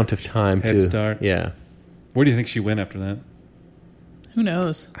amount of time Head start. Yeah. Where do you think she went after that? Who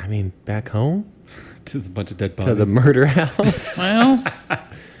knows? I mean, back home To the bunch of dead bodies. to the murder house. Well,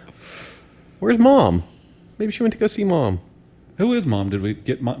 Where's Mom? Maybe she went to go see Mom. Who is Mom? Did we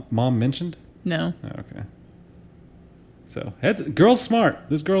get Mom mentioned? no. Oh, okay. So, girl's smart.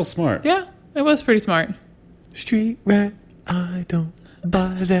 This girl's smart. Yeah, it was pretty smart. Street rat, I don't buy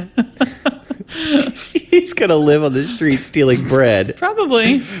that. She's gonna live on the street stealing bread.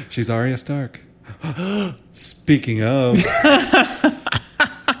 Probably. She's Arya Stark. Speaking of.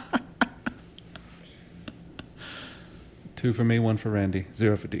 Two for me, one for Randy.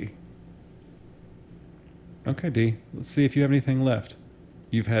 0 for D. Okay, D. Let's see if you have anything left.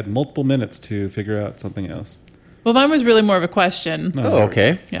 You've had multiple minutes to figure out something else. Well, mine was really more of a question. Oh,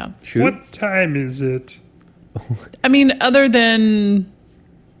 okay. Yeah. Shoot. What time is it? I mean, other than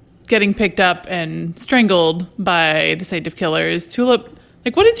getting picked up and strangled by the Saint of Killers, Tulip,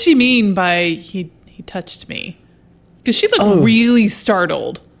 like, what did she mean by he touched me? Because she looked really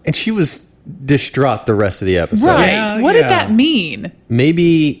startled. And she was distraught the rest of the episode. Right. Yeah, what yeah. did that mean?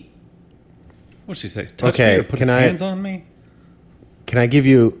 Maybe. What'd she say? Touch Okay, me or put his can I- hands on me? Can I give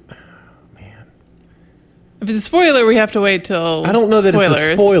you? If it's a spoiler, we have to wait till I don't know that spoilers. it's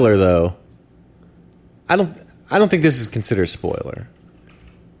a spoiler though. I don't think this is considered a spoiler.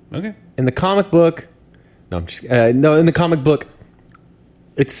 Okay. In the comic book, no, I'm just no. In the comic book,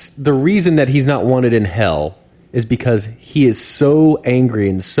 it's the reason that he's not wanted in hell is because he is so angry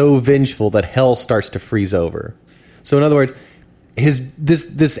and so vengeful that hell starts to freeze over. So in other words,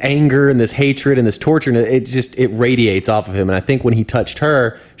 this anger and this hatred and this torture, and it radiates off of him. And I think when he touched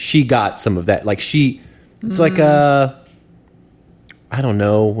her, she got some of that. Like it's like I don't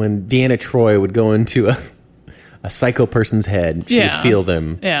know, when Deanna Troi would go into a psycho person's head, she would feel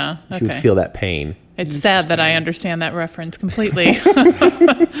them. Yeah. Okay. She would feel that pain. It's sad that I understand that reference completely.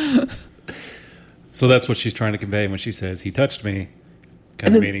 So that's what she's trying to convey when she says, he touched me,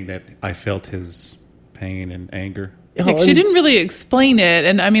 kind of meaning that I felt his pain and anger. Like, she didn't really explain it,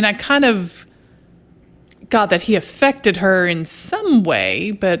 and I mean, I kind of got that he affected her in some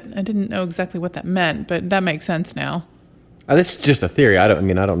way, but I didn't know exactly what that meant. But that makes sense now. This is just a theory. I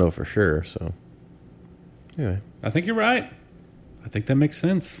don't know for sure. So, anyway, I think you're right. I think that makes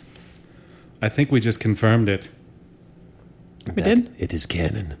sense. I think we just confirmed it. We did? It is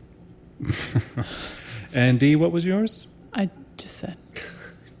canon. And D, what was yours? I just said.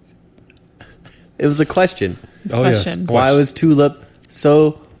 It was a question. Question. Why was Tulip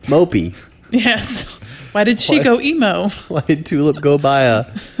so mopey? Yes. Why did she go emo? Why did Tulip go buy a?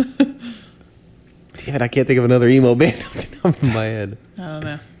 Damn it! I can't think of another emo band off the top of my head. I don't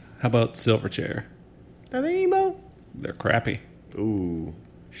know. How about Silverchair? Are they emo? They're crappy. Ooh,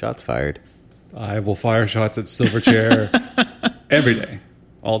 shots fired. I will fire shots at Silverchair every day,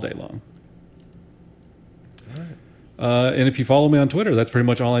 all day long. And if you follow me on Twitter, that's pretty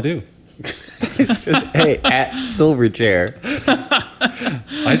much all I do. It's just hey at Silverchair.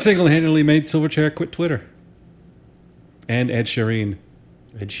 I single-handedly made Silverchair quit Twitter. And Ed Sheeran.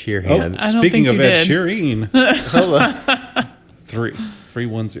 Ed Sheeran. I don't Speaking think of you Ed did. Sheeran, Hello.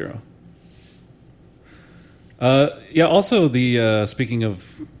 310. Yeah. Also, the speaking of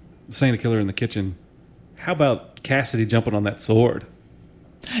Saint Killer in the kitchen, how about Cassidy jumping on that sword?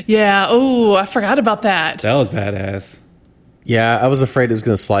 Yeah. Oh, I forgot about that. That was badass. Yeah, I was afraid it was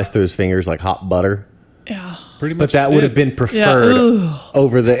going to slice through his fingers like hot butter. Yeah. Pretty much. But that would have been preferred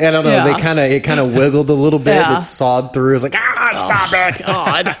over the. I don't know. Yeah. It kind of wiggled a little bit. Yeah. It sawed through. It was like stop it.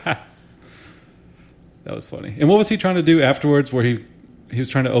 God. That was funny. And what was he trying to do afterwards? Where he was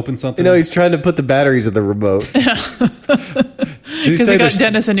trying to open something. He's trying to put the batteries in the remote. Did he Because say he got there's-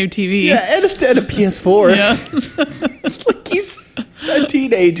 Dennis a new TV. Yeah, and a PS4. Yeah. Like he's a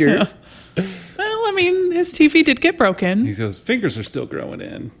teenager. Yeah. Well, I mean, his TV did get broken. He goes, fingers are still growing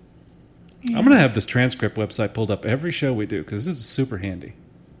in. I'm going to have this transcript website pulled up every show we do because this is super handy.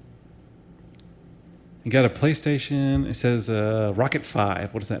 You got a PlayStation. It says Rocket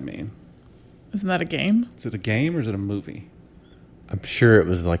 5. What does that mean? Isn't that a game? Is it a game or is it a movie? I'm sure it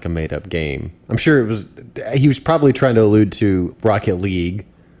was like a made-up game. I'm sure it was. He was probably trying to allude to Rocket League.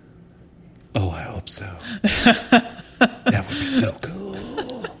 Oh, I hope so. That would be so cool.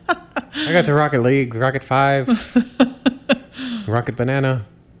 I got the Rocket League, Rocket 5, Rocket Banana.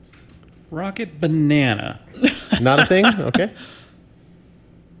 Rocket Banana. Not a thing? Okay.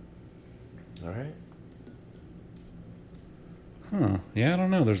 All right. Huh. Yeah, I don't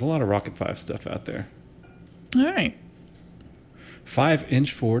know. There's a lot of Rocket 5 stuff out there. All right.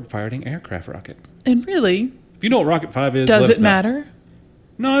 5-inch forward firing aircraft rocket. And really, If you know what Rocket 5 is, does let us it know. matter?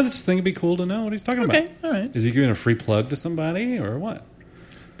 No, I just think it'd be cool to know what he's talking Okay, about. all right. Is he giving a free plug to somebody or what?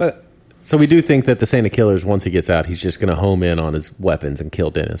 But so we do think that the Santa Killers, once he gets out, he's just going to home in on his weapons and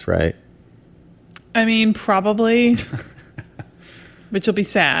kill Dennis, right? I mean, probably. Which will be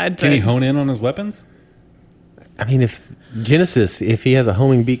sad. Can he but- hone in on his weapons? I mean, if he has a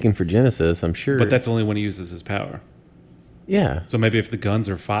homing beacon for Genesis, I'm sure. But that's only when he uses his power. yeah. So maybe if the guns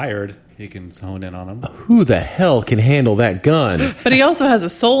are fired, he can hone in on them. Who the hell can handle that gun? But he also has a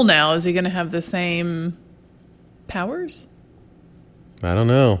soul now. Is he going to have the same powers? I don't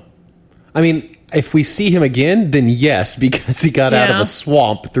know. I mean, if we see him again, then yes, because he got out of Yeah. a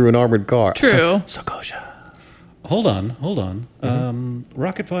swamp through an armored car. True. Sokosha. Hold on.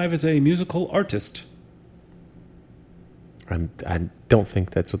 Rocket 5 is a musical artist. I don't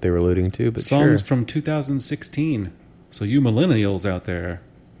think that's what they were alluding to, but Songs sure. from 2016. So you millennials out there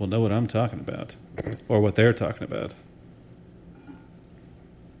will know what I'm talking about. Or what they're talking about.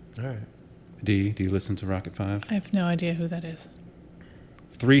 All right. D, do you listen to Rocket 5? I have no idea who that is.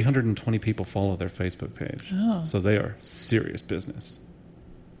 320 people follow their Facebook page. Oh. So they are serious business.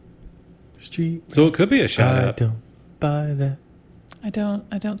 Street. So it could be a shout I out. don't buy that. I don't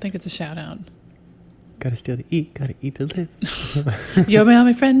think it's a shout out. Gotta steal to eat, gotta eat to live. Yo,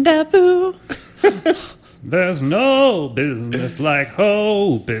 my friend Abu. There's no business like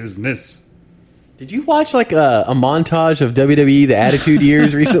hoe business. Did you watch like a montage of WWE the Attitude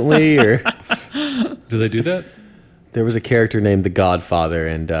Years recently? Or Do they do that? there was a character named the Godfather,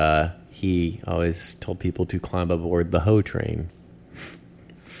 and he always told people to climb aboard the hoe train.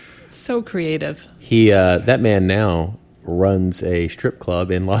 So creative. He that man now runs a strip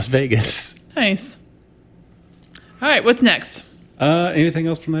club in Las Vegas. Nice. All right, what's next? Anything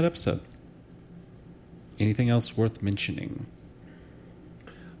else from that episode? Anything else worth mentioning?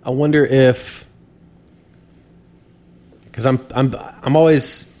 I wonder if, because I'm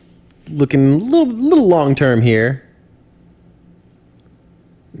always looking a little long term here.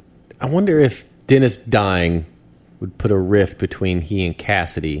 I wonder if Dennis dying would put a rift between he and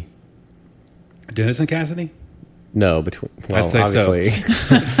Cassidy. Dennis and Cassidy? No, between well, I'd say so.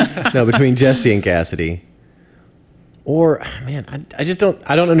 obviously no, between Jesse and Cassidy. Or man, I just don't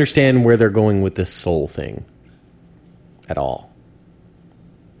understand where they're going with this soul thing at all.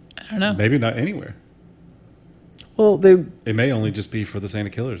 I don't know. Maybe not anywhere. Well, they It may only just be for the Santa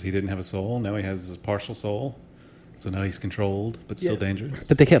Killers. He didn't have a soul. Now he has a partial soul. So now he's controlled, but still dangerous.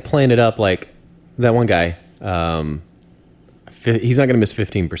 But they kept playing it up like that one guy. He's not going to miss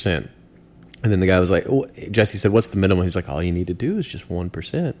 15%. And then the guy was like, Jesse said, "What's the minimum?" He's like, "All you need to do is just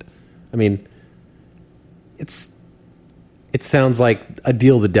 1%." I mean, it sounds like a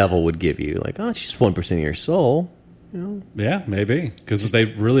deal the devil would give you. Like, oh, it's just 1% of your soul. You know? Yeah, maybe. Because they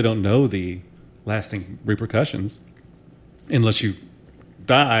really don't know the lasting repercussions unless you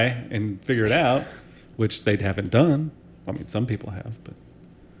die and figure it out, which they haven't done. I mean, some people have, but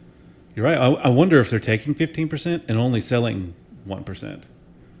you're right. I wonder if they're taking 15% and only selling 1%.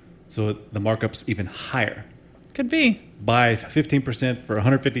 So the markup's even higher. Could be. Buy 15% for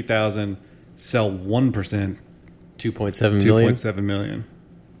 $150,000, sell 1%, 2.7 million. $2.7 million.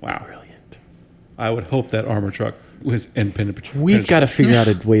 Wow. Brilliant. I would hope that armor truck was in penetrable. We've got to figure out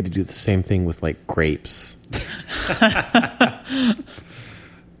a way to do the same thing with like grapes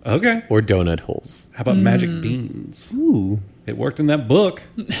Okay. or donut holes. How about magic beans? Ooh, It worked in that book.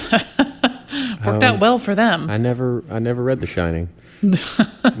 Worked out well for them. I never read The Shining.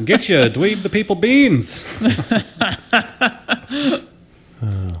 Get you, dweeb the people beans.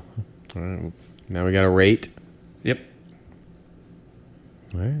 Now we got to rate. Yep.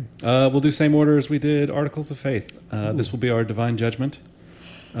 All right. We'll do same order as we did Articles of Faith. This will be our divine judgment.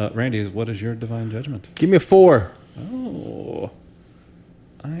 Randy, what is your divine judgment? Give me a 4. Oh,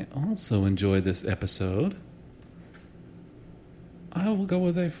 I also enjoyed this episode. I will go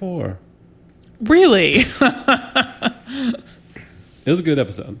with a 4. Really? It was a good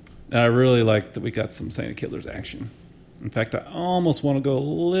episode. And I really liked that we got some Santa Killers action. In fact, I almost want to go a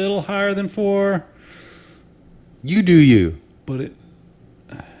little higher than 4, You do you. but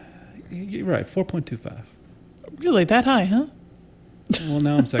you're right, 4.25. Really? That high, huh? Well,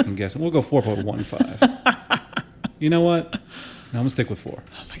 now I'm second guessing. We'll go 4.15. You know what? No, I'm going to stick with 4.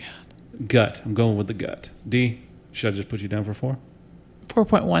 Oh my god. Gut. I'm going with the gut. D, should I just put you down for 4?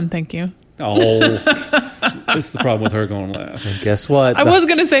 4.1, thank you. Oh, this is the problem with her going last. And guess what? I was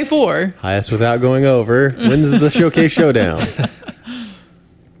going to say 4. Highest without going over wins the Showcase Showdown.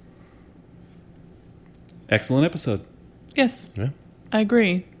 Excellent episode. Yes, Yeah. I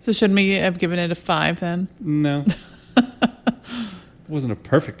agree. So shouldn't we have given it a 5 then? No. It wasn't a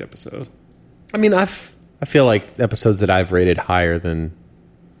perfect episode. I mean, I feel like episodes that I've rated higher than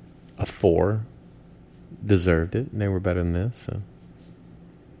a 4 deserved it. And they were better than this. So.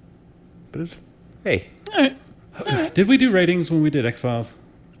 But it's, hey, All right. Did we do ratings when we did X-Files?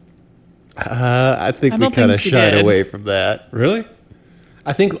 I think I we don't kind of think we shied did. away from that. Really?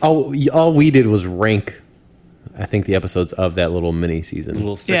 I think all we did was rank, I think, the episodes of that little mini season. A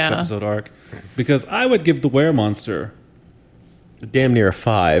little 6 Yeah. episode arc. Because I would give the Weremonster Damn near a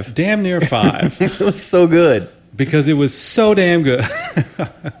 5. damn near 5. It was so good. because it was so damn good.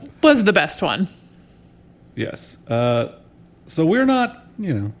 Was the best one. Yes. So we're not,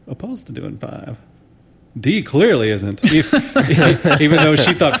 opposed to doing 5. D clearly isn't, even though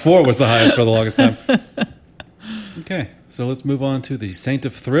she thought 4 was the highest for the longest time. Okay, so let's move on to the Saint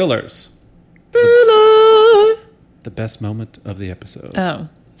of Thrillers. The best moment of the episode. Oh,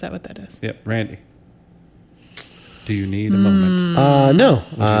 is that what that is? Yep, Randy. Do you need a moment? No.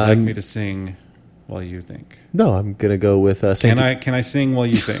 Would you like me to sing while you think? No, I'm going to go with Santa. Can I sing while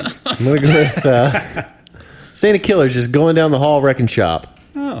you think? I'm going to go with Santa Killer's just going down the hall wrecking shop.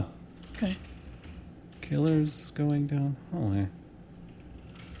 Oh, Okay. Killers going down. Oh, yeah.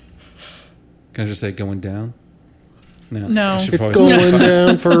 Can I just say going down? No. I should It's probably say going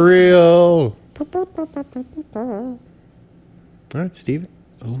down for real. All right, Steven.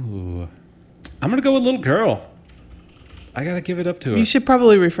 Ooh. I'm going to go with Little Girl. I got to give it up to her. You should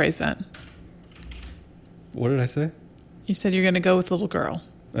probably rephrase that. What did I say? You said you're going to go with little girl.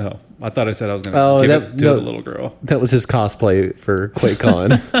 Oh, I thought I said I was going to Oh, give that- it to no. the little girl. That was his cosplay for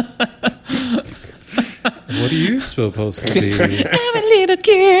QuakeCon. What are you supposed to be? I'm a little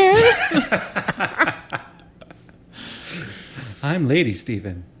girl. I'm Lady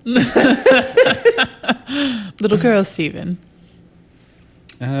Steven. Little girl, Steven.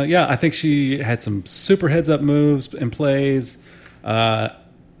 Yeah, I think she had some super heads-up moves and plays. I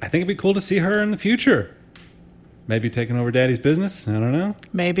think it'd be cool to see her in the future. Maybe taking over Daddy's business. I don't know.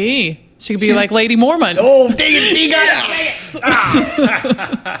 Maybe. She could be like Lady Mormon. Oh, dang it, he got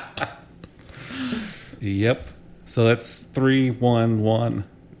it. Yep. So that's 3-1-1.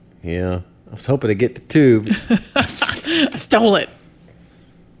 Yeah, I was hoping to get the tube. I stole it.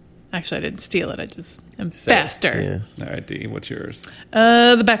 Actually, I didn't steal it. I just am faster. Yeah. All right, D, what's yours?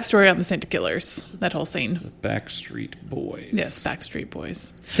 The backstory on the Santa Killers. That whole scene. Backstreet Boys. Yes, Backstreet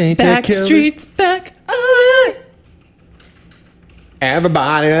Boys. Santa Backstreet's back. All right.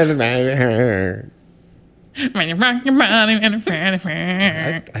 Everybody. I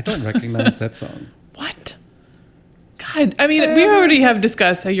don't recognize that song. What? God, I mean, we already have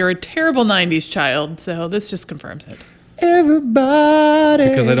discussed how you're a terrible 90s child, so this just confirms it. Everybody.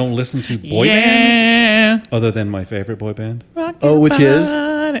 Because I don't listen to boy bands other than my favorite boy band, Rock Oh, your which is?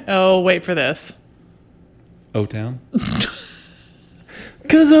 body. Oh, wait for this. O-Town.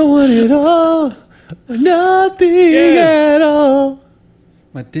 Because I want it all. Or nothing Yes. at all.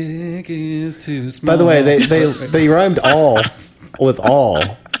 My dick is too small. By the way, they rhymed all with all.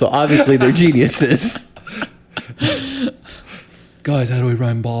 So obviously they're geniuses. Guys, how do we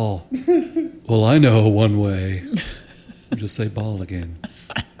rhyme ball? Well, I know one way. Just say ball again.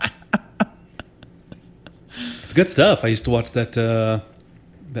 It's good stuff. I used to watch that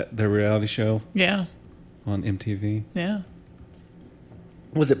their reality show Yeah, on MTV. yeah.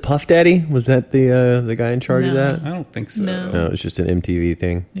 Was it Puff Daddy? Was that the guy in charge of No. that? I don't think so. No. No, it was just an MTV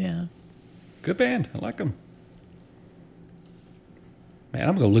thing. Yeah. Good band. I like them. Man,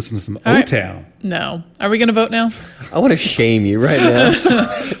 I'm going to listen to some All right. O-Town. No. Are we going to vote now? I want to shame you right now.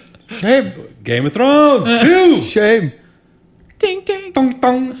 Shame. Game of Thrones 2. Shame. Ding, ding. Dong,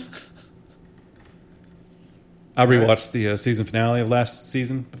 dong. I rewatched the season finale of last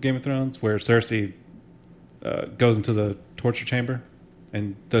season of Game of Thrones where Cersei goes into the torture chamber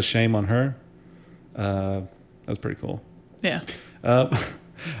and does shame on her. That was pretty cool. Yeah.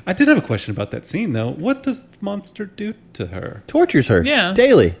 I did have a question about that scene, though. What does the monster do to her? Tortures her. Yeah.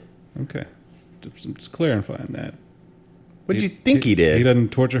 Daily. Okay. Just clarifying that. What did you think he did? He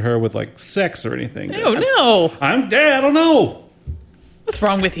doesn't torture her with, like, sex or anything. Oh, no. I don't know. What's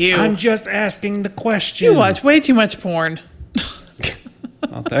wrong with you? I'm just asking the question. You watch way too much porn.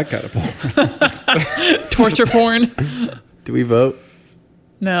 Not that kind of porn. Torture porn. Do we vote?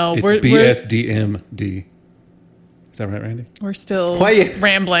 No, It's we're BSDMD. Is that right, Randy? we're still Why you-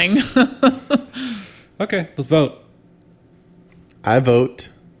 rambling. Okay, let's vote. I vote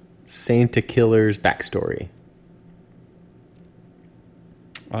Santa Killer's backstory.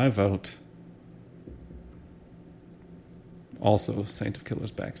 I vote. Also, Saint of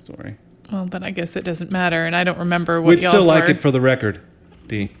Killer's backstory. Well, then I guess it doesn't matter, and I don't remember what We'd y'all's still like were. it for the record,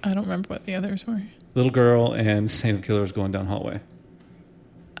 D. I don't remember what the others were. Little girl and Santa Killers going down hallway.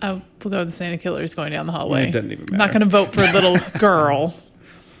 I will go with the Santa Killers going down the hallway. It doesn't even I'm not matter. going to vote for a little girl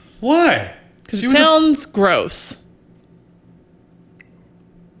Why? because She it was a- sounds gross.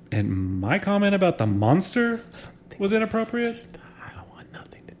 And my comment about the monster was inappropriate. I don't want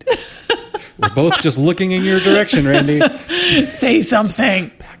nothing to do with this. We're both just looking in your direction, Randy. Say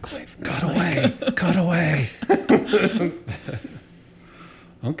something. Back away from Cut away. Cut away.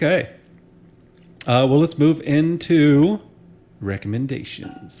 Okay. Well, let's move into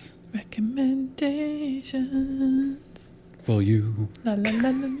recommendations Recommendations. for you. La la la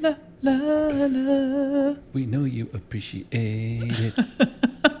la la la la. We know you appreciate it.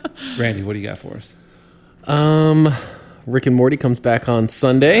 Randy, what do you got for us? Rick and Morty comes back on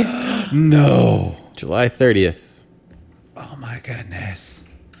Sunday, No. July 30th. Oh, my goodness.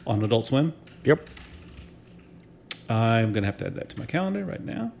 On Adult Swim? Yep. I'm going to have to add that to my calendar right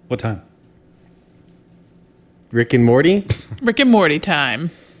now. What time? Rick and Morty. Rick and Morty time.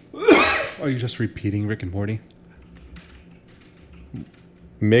 Are you just repeating Rick and Morty?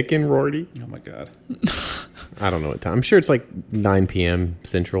 Mick and Rorty. Oh, my God. I don't know what time. I'm sure it's like 9 p.m.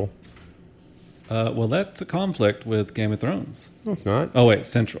 Central. Well, that's a conflict with Game of Thrones. No, it's not. Oh, wait,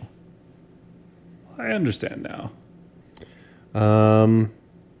 Central. I understand now.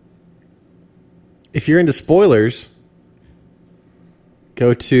 If you're into spoilers,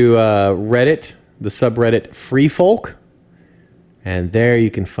 go to Reddit, the subreddit Free Folk, and there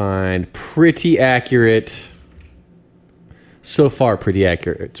you can find pretty accurate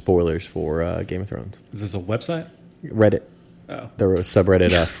spoilers for Game of Thrones. Is this a website? Reddit, Oh. the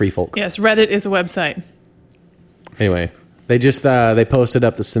subreddit Free Folk. Yes, Reddit is a website. Anyway, they just they posted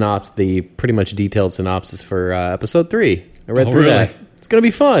up the pretty much detailed synopsis for episode 3. I read Oh, through really? that. It's gonna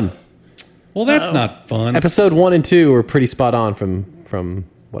be fun. Well, that's not fun. Episode 1 and 2 were pretty spot on from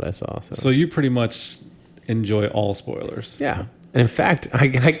what I saw. So, So you pretty much enjoy all spoilers. yeah. And in fact, I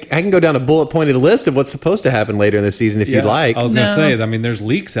can go down a bullet pointed list of what's supposed to happen later in the season if you'd like. I was going to No. say, I mean, there's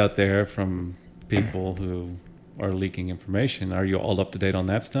leaks out there from people who are leaking information. Are you all up to date on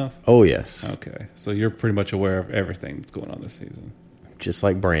that stuff? Oh yes, Okay. So you're pretty much aware of everything that's going on this season. just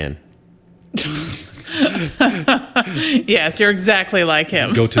like Bran. Yes, you're exactly like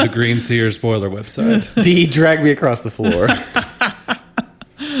him. Go to the Green Seer spoiler website. D dragged me across the floor.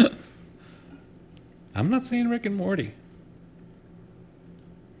 I'm not saying Rick and Morty.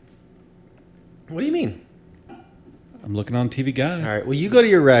 What do you mean? I'm looking on TV Guide. All right. Well, you go to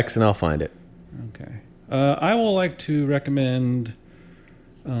your Rex and I'll find it. Okay. I will like to recommend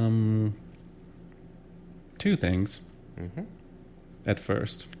 2 things at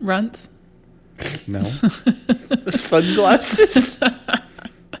first. Runts. No. Sunglasses.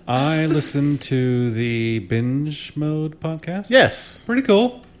 I listened to the Binge Mode podcast. Yes. Pretty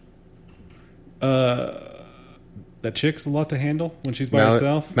cool. That chick's a lot to handle when she's by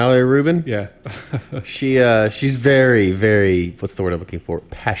herself. Mallory Rubin. Yeah. She's very, very. What's the word I'm looking for?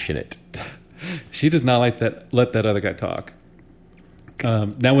 Passionate. She does not let that other guy talk.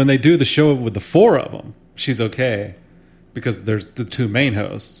 Now, when they do the show with the 4 of them, she's okay because there's the 2 main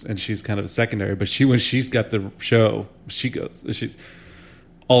hosts and she's kind of a secondary. But when she's got the show, she's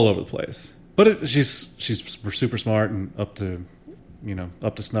all over the place. But she's super smart and up to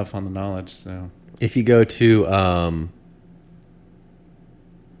snuff on the knowledge. So If you go to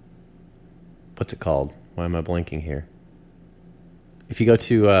what's it called? Why am I blanking here? If you go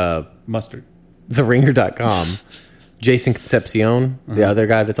to mustard. TheRinger.com, Jason Concepcion, the other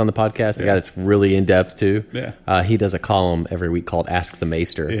guy that's on the podcast, the guy that's really in depth too. Yeah. He does a column every week called "Ask the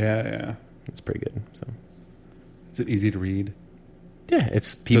Maester." Yeah. It's pretty good. So Is it easy to read? yeah,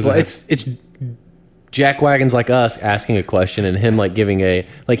 it's people. Does It's jack wagons like us asking a question and him like giving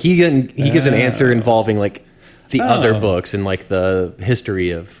he gives an answer involving like the other books and like the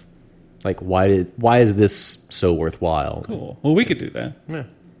history of like why is this so worthwhile? Cool. Well, we could do that. Yeah.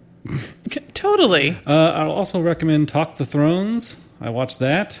 Totally. I'll also recommend Talk the Thrones. I watched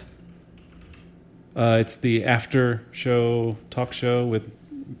that. It's the after show talk show with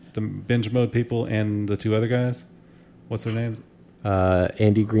the Binge Mode people and the 2 other guys. What's their names?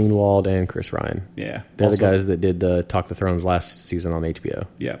 Andy Greenwald and Chris Ryan. Yeah. They're Also- the guys that did the Talk the Thrones last season on HBO.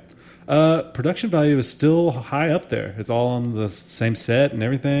 Yeah. Production value is still high up there. It's all on the same set and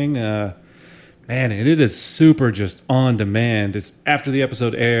everything. Man, and it is super just on demand. It's after the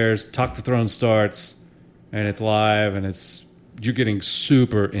episode airs, Talk the Throne starts, and it's live, and you're getting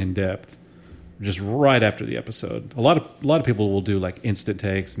super in depth just right after the episode. A lot of people will do like instant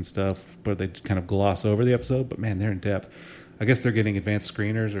takes and stuff where they kind of gloss over the episode, but man, they're in depth. I guess they're getting advanced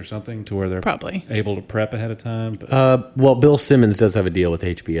screeners or something to where they're Probably. able to prep ahead of time. But, Well, Bill Simmons does have a deal with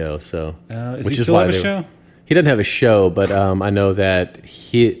HBO, so is he still have a show? He doesn't have a show, but I know that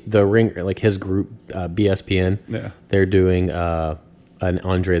his group BSPN, Yeah. they're doing an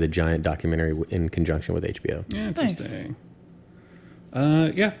Andre the Giant documentary in conjunction with HBO. Yeah, interesting.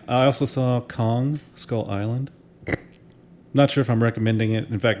 Yeah, I also saw Kong Skull Island. Not sure if I'm recommending it.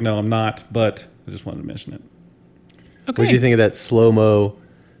 In fact, no, I'm not. But I just wanted to mention it. Okay. What did you think of that slow-mo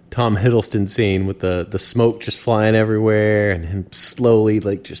Tom Hiddleston scene with the smoke just flying everywhere and him slowly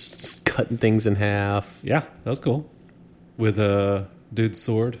like just cutting things in half? Yeah, that was cool. With a dude's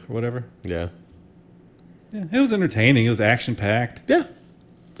sword or whatever. Yeah. Yeah, it was entertaining. It was action packed. Yeah.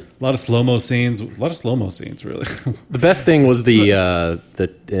 A lot of slow mo scenes. A lot of slow mo scenes, really. The best thing was the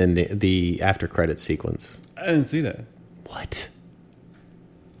after credit sequence. I didn't see that. What?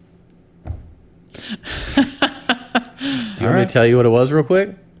 Do you want me to tell you what it was real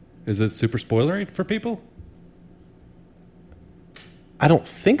quick? Is it super spoilery for people? I don't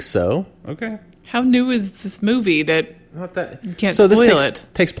think so. Okay. How new is this movie that Not that. you can't So this spoil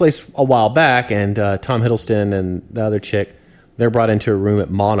takes place a while back, and Tom Hiddleston and the other chick, they're brought into a room at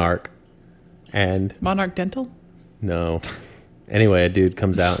Monarch, and Monarch Dental? no. Anyway, a dude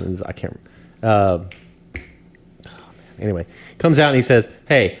comes out and I can't. Anyway, comes out and he says,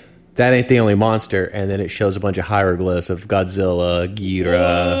 "Hey, that ain't the only monster," and then it shows a bunch of hieroglyphs of Godzilla,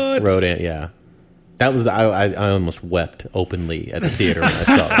 Ghidorah, What? Rodent. Yeah, that was. I almost wept openly at the theater when I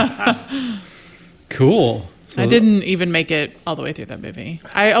saw it. Cool. So I didn't even make it all the way through that movie.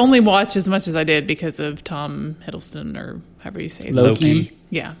 I only watched as much as I did because of Tom Hiddleston, or however you say his last Loki. name.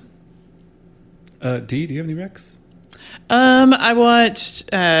 Yeah. Dee, do you have any recs? I watched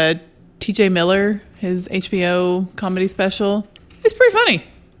T.J. Miller, his HBO comedy special. It's pretty funny.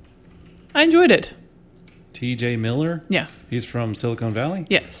 I enjoyed it. T.J. Miller? Yeah. He's from Silicon Valley?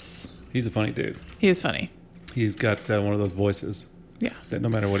 Yes. He's a funny dude. He is funny. He's got one of those voices Yeah. that no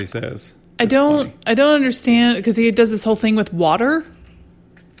matter what he says. I don't understand because he does this whole thing with water.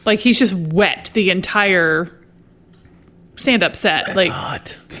 Like he's just wet the entire stand-up set. Like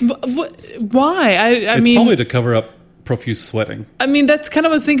Hot. why? I It's mean, probably to cover up profuse sweating. I mean that's kind of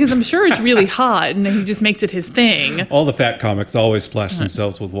what I was thinking. Because I'm sure it's really hot, and he just makes it his thing. All the fat comics always splash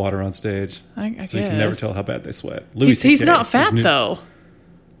themselves with water on stage. I so you can never guess. tell how bad they sweat. Louis He's CK, not fat his new- though.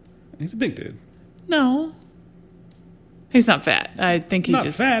 He's a big dude. No, he's not fat. I think he Not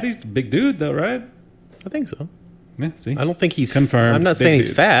just fat. He's a big dude, though, right? I think so. Yeah, see? I don't think he's Confirmed. I'm not Big saying he's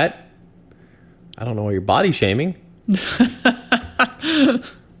dude. fat. I don't know why you're body shaming.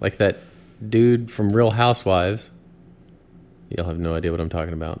 Like that dude from Real Housewives. You'll have no idea what I'm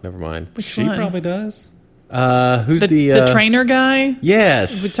talking about. Never mind. Which She one? probably does. Who's the trainer guy.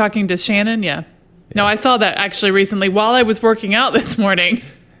 Yes. Was talking to Shannon. Yeah. No, I saw that actually recently while I was working out this morning.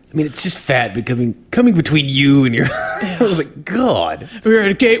 I mean, it's just fat coming between you and your. I was like, God. We were at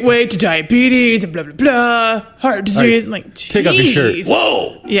a gateway to diabetes and blah blah blah, heart disease. right, I'm like, Take off your shirt. "Jeez."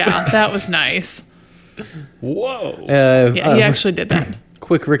 Whoa. Yeah, that was nice. Whoa. Yeah, he actually did that.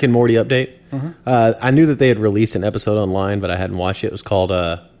 Quick Rick and Morty update. I knew that they had released an episode online, but I hadn't watched it. It was called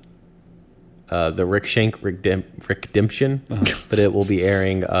the Rick Shank Redemption, but it will be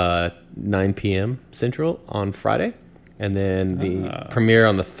airing 9 p.m. Central on Friday, and then the premiere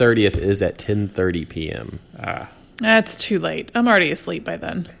on the 30th is at 10:30 p.m. That's too late. I'm already asleep by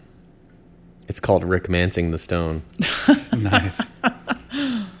then. It's called Rick Mancing the Stone. Nice.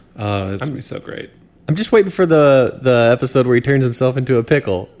 Oh, this would be so great. I'm just waiting for the episode where he turns himself into a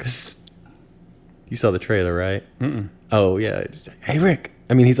pickle. 'Cause you saw the trailer, right? Mm-mm. Oh, yeah. It's like, hey, Rick.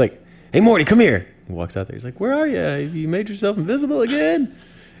 I mean, he's like, hey, Morty, come here. He walks out there. He's like, where are you? You made yourself invisible again?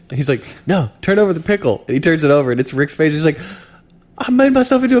 And he's like, no, turn over the pickle. And he turns it over, and it's Rick's face. He's like, I made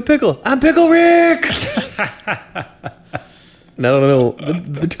myself into a pickle. I'm Pickle Rick! And I don't know.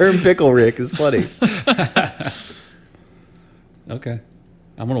 The term Pickle Rick is funny. Okay.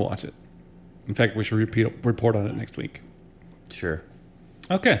 I'm going to watch it. In fact, we should report on it next week. Sure.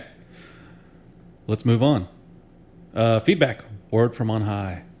 Okay. Let's move on. Feedback. Word from on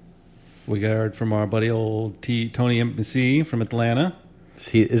high. We got from our buddy old Tony McC from Atlanta.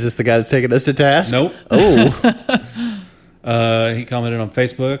 Is this the guy that's taking us to task? Nope. Oh. He commented on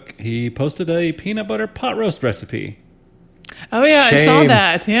Facebook. He posted a peanut butter pot roast recipe. Oh yeah, I saw Shame.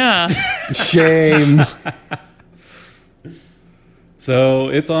 that. Yeah. Shame. So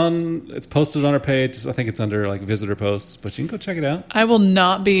it's posted on our page. I think it's under like visitor posts, but you can go check it out. I will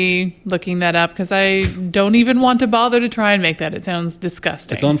not be looking that up because I don't even want to bother to try and make that. It sounds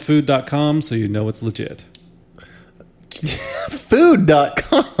disgusting. It's on food.com, so you know it's legit.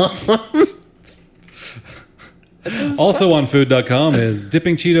 Food.com. Also on food.com is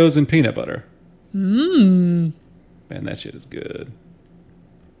dipping Cheetos in peanut butter. Man, that shit is good.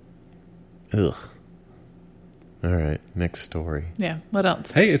 Ugh. All right, next story. Yeah. What else?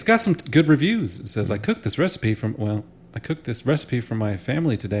 Hey, it's got some good reviews. It says, I cooked this recipe for my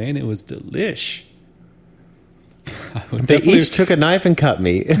family today, and it was delish. They each took a knife and cut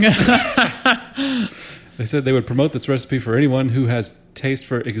me. They said they would promote this recipe for anyone who has taste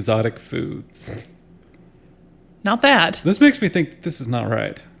for exotic foods. Not bad. This makes me think this is not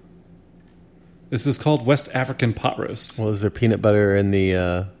right. This is called West African pot roast. Well, is there peanut butter in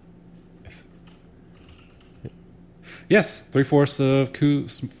the... Yes,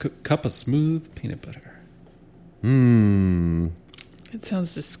 3/4 of cup of smooth peanut butter. It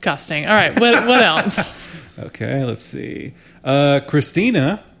sounds disgusting. All right. What else? Okay, let's see.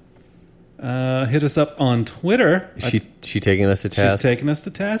 Christina hit us up on Twitter. Is she taking us to task? She's taking us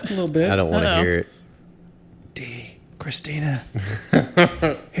to task a little bit. I don't want to hear it. Christina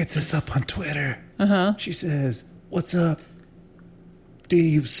hits us up on Twitter. She says, "What's up? D,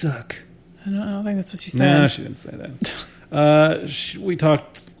 you suck." I don't think that's what she said. No, she didn't say that. We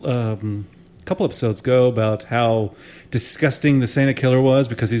talked a couple episodes ago about how disgusting the Santa killer was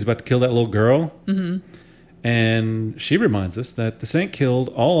because he's about to kill that little girl. Mm-hmm. And she reminds us that the Saint killed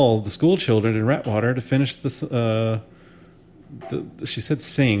all the school children in Ratwater to finish this. She said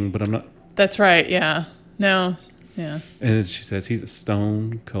sing, but I'm not. That's right. Yeah. No. Yeah. And she says he's a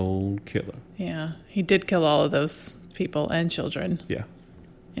stone cold killer. Yeah. He did kill all of those people and children. Yeah.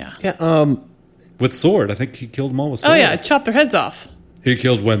 Yeah. Yeah. With sword. I think he killed them all with sword. Oh, yeah. Chop their heads off. He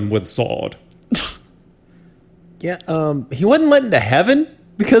killed them with sword. Yeah. He wasn't let into heaven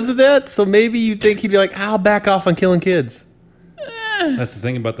because of that. So maybe you think he'd be like, I'll back off on killing kids. That's the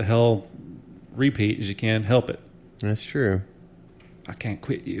thing about the hell repeat is you can't help it. That's true. I can't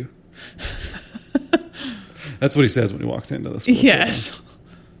quit you. That's what he says when he walks into the school. Yes. Children.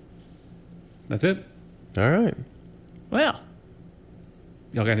 That's it. All right. Well.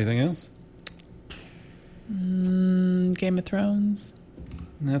 Y'all got anything else? Game of Thrones.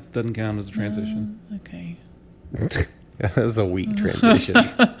 That doesn't count as a transition. Okay. That was a weak transition.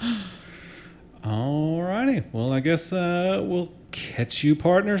 Alrighty. Well, I guess we'll catch you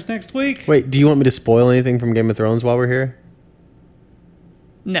partners next week. Wait, do you want me to spoil anything from Game of Thrones while we're here?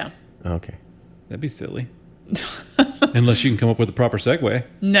 No. Okay. That'd be silly. Unless you can come up with a proper segue.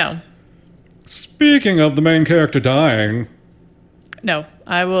 No. Speaking of the main character dying. No.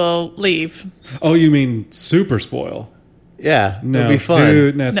 I will leave. Oh, you mean super spoil? Yeah. No, it'll be fun.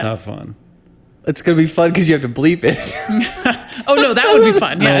 dude, that's No. not fun. It's going to be fun because you have to bleep it. Oh, no. That would be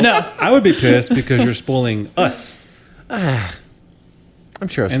fun. Yeah, no. I would be pissed because you're spoiling us. I'm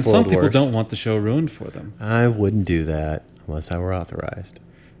sure I've And spoiled some people worse. don't want the show ruined for them. I wouldn't do that unless I were authorized.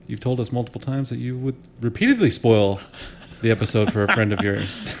 You've told us multiple times that you would repeatedly spoil the episode for a friend of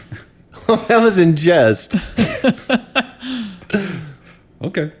yours. That was in jest.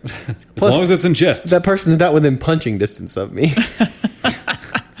 Okay. As Plus, long as it's in jest. That person's not within punching distance of me.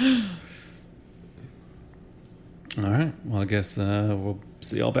 All right. Well, I guess we'll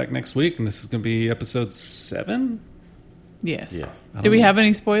see y'all back next week, and this is going to be episode 7. Yes. Yes. Do we have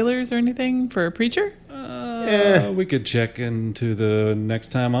any spoilers or anything for Preacher? We could check into the next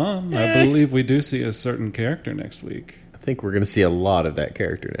time on. I believe we do see a certain character next week. I think we're going to see a lot of that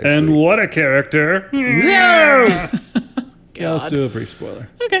character next week. what a character! Yeah, let's do a brief spoiler.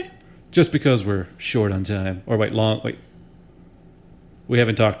 Okay. Just because we're short on time. Or wait. We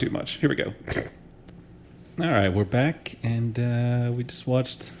haven't talked too much. Here we go. All right, we're back, and we just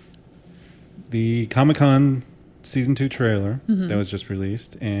watched the Comic-Con Season 2 trailer that was just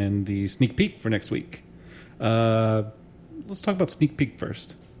released, and the sneak peek for next week. Let's talk about sneak peek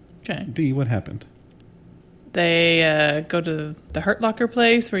first. Okay. D, what happened? They go to the Hurt Locker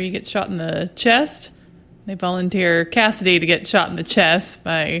place where you get shot in the chest. They volunteer Cassidy to get shot in the chest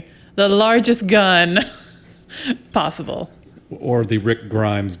by the largest gun possible. Or the Rick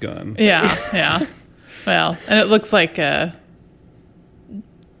Grimes gun. Yeah. Well, and it looks like they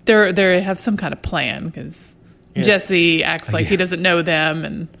have some kind of plan because Jesse acts like he doesn't know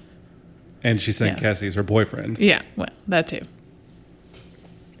them, And she's saying Cassie is her boyfriend. yeah, well, that too.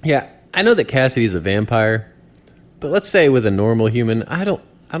 Yeah, I know that Cassidy's a vampire, but let's say with a normal human, I don't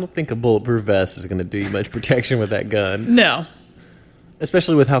think a bulletproof vest is going to do you much protection with that gun. No.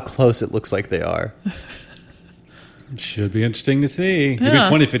 Especially with how close it looks like they are. Should be interesting to see. It'd be Yeah.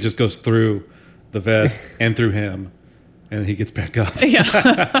 funny if it just goes through the vest and through him, and he gets back up. Yeah.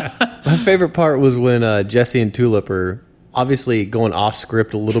 My favorite part was when Jesse and Tulip are obviously going off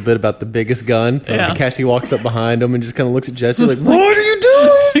script a little bit about the biggest gun. Yeah. And Cassie walks up behind him and just kind of looks at Jesse like, what are you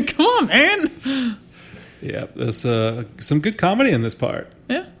doing? Come on, man. Yeah, there's some good comedy in this part.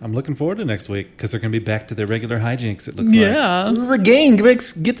 Yeah. I'm looking forward to next week because they're going to be back to their regular hijinks, it looks like. Yeah. The gang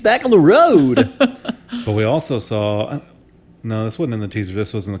gets back on the road. But we also saw... No, this wasn't in the teaser.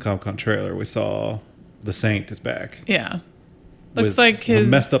 This was in the Comic-Con trailer. We saw the Saint is back. Yeah. Looks with like his...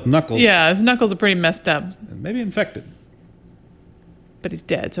 messed up knuckles. Yeah, his knuckles are pretty messed up. And maybe infected. But he's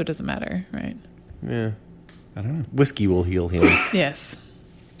dead, so it doesn't matter, right? Yeah. I don't know. Whiskey will heal him. Yes.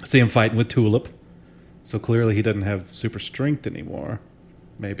 See him fighting with Tulip. So clearly he doesn't have super strength anymore.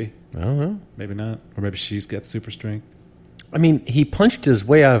 Maybe. I don't know. Maybe not. Or maybe she's got super strength. I mean, he punched his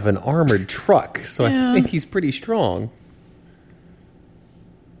way out of an armored truck, so Yeah. I think he's pretty strong.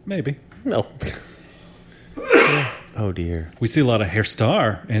 Maybe. No. Oh, dear. We see a lot of Hair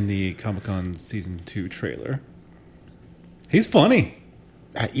Star in the Comic-Con Season 2 trailer. He's funny.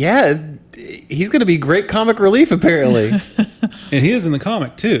 Yeah, he's going to be great comic relief, apparently. And he is in the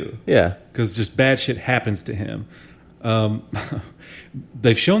comic, too. Yeah. Because just bad shit happens to him.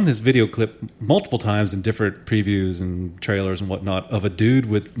 They've shown this video clip multiple times in different previews and trailers and whatnot of a dude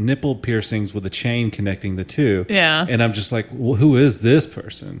with nipple piercings with a chain connecting the two. Yeah. And I'm just like, well, who is this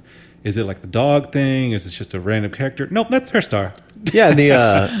person? Is it like the dog thing? Is it just a random character? Nope, that's Hair Star.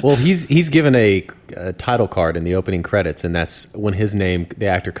 Yeah, well, he's given a title card in the opening credits, and that's when his name, the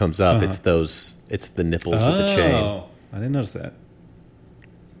actor comes up. It's the nipples with the chain. Oh, I didn't notice that.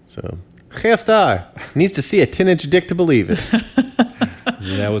 So, Hair Star needs to see a 10-inch dick to believe it.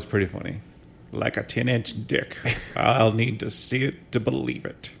 Yeah, that was pretty funny. Like a 10-inch dick. I'll need to see it to believe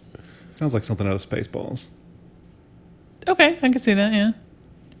it. Sounds like something out of Spaceballs. Okay, I can see that, yeah.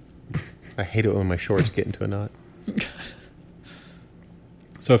 I hate it when my shorts get into a knot.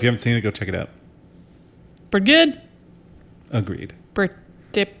 So if you haven't seen it, go check it out. Pretty good. Agreed. Pretty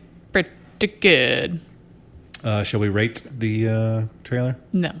good. Shall we rate the trailer?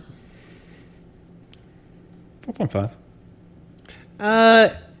 No. 4.5.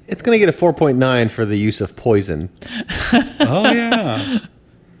 It's going to get a 4.9 for the use of poison. Oh, yeah.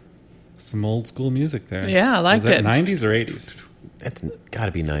 Some old school music there. Yeah, I liked Was that it. 90s or 80s? That's got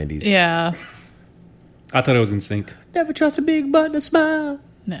to be 90s. Yeah. I thought it was in sync. Never trust a big butt and a smile.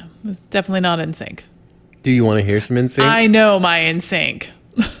 No, it was definitely not in sync. Do you want to hear some NSYNC? I know my in sync.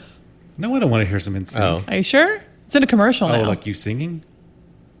 No, I don't want to hear some in sync. Oh. Are you sure? It's in a commercial Oh, now. like you singing?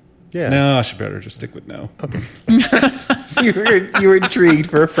 Yeah. No, I should better just stick with no. Okay. you were intrigued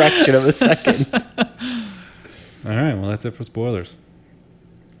for a fraction of a second. All right, well, that's it for spoilers.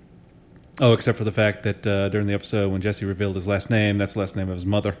 Oh, except for the fact that during the episode when Jesse revealed his last name, that's the last name of his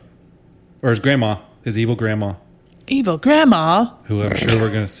mother. Or his grandma, his evil grandma, Evil grandma. who I'm sure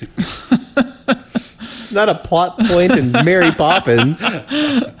we're going to see. Not a plot point in Mary Poppins.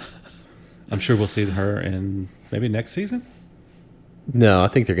 I'm sure we'll see her in maybe next season? No, I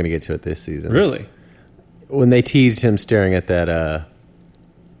think they're going to get to it this season. Really? When they teased him staring at that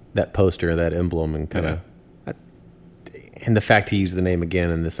poster, that emblem, and kind of... And the fact he used the name again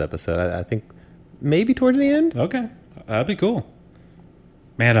in this episode, I think maybe towards the end? Okay. That'd be cool.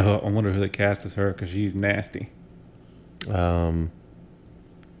 Man, I wonder who they cast as her because she's nasty. Kathy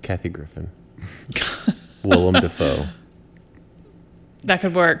Griffin. Willem Dafoe. That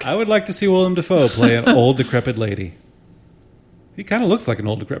could work. I would like to see Willem Dafoe play an old, decrepit lady. He kind of looks like an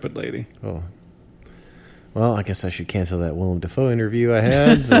old, decrepit lady. Oh. Well, I guess I should cancel that Willem Dafoe interview I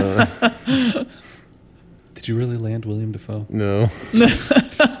had. So. Did you really land William Dafoe? No.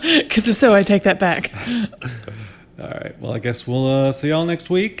 Because if so, I take that back. All right. Well, I guess we'll see y'all next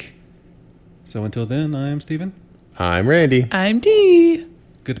week. So until then, I'm Steven. I'm Randy. I'm Dee.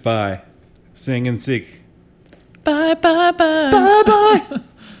 Goodbye. Sing and seek. Bye, bye, bye. Bye-bye.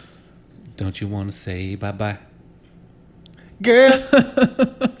 Don't you want to say bye-bye? Girl.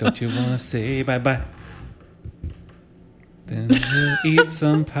 Don't you want to say bye-bye? Then we'll eat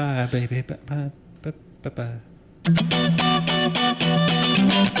some pie, baby. Bye-bye. Bye-bye.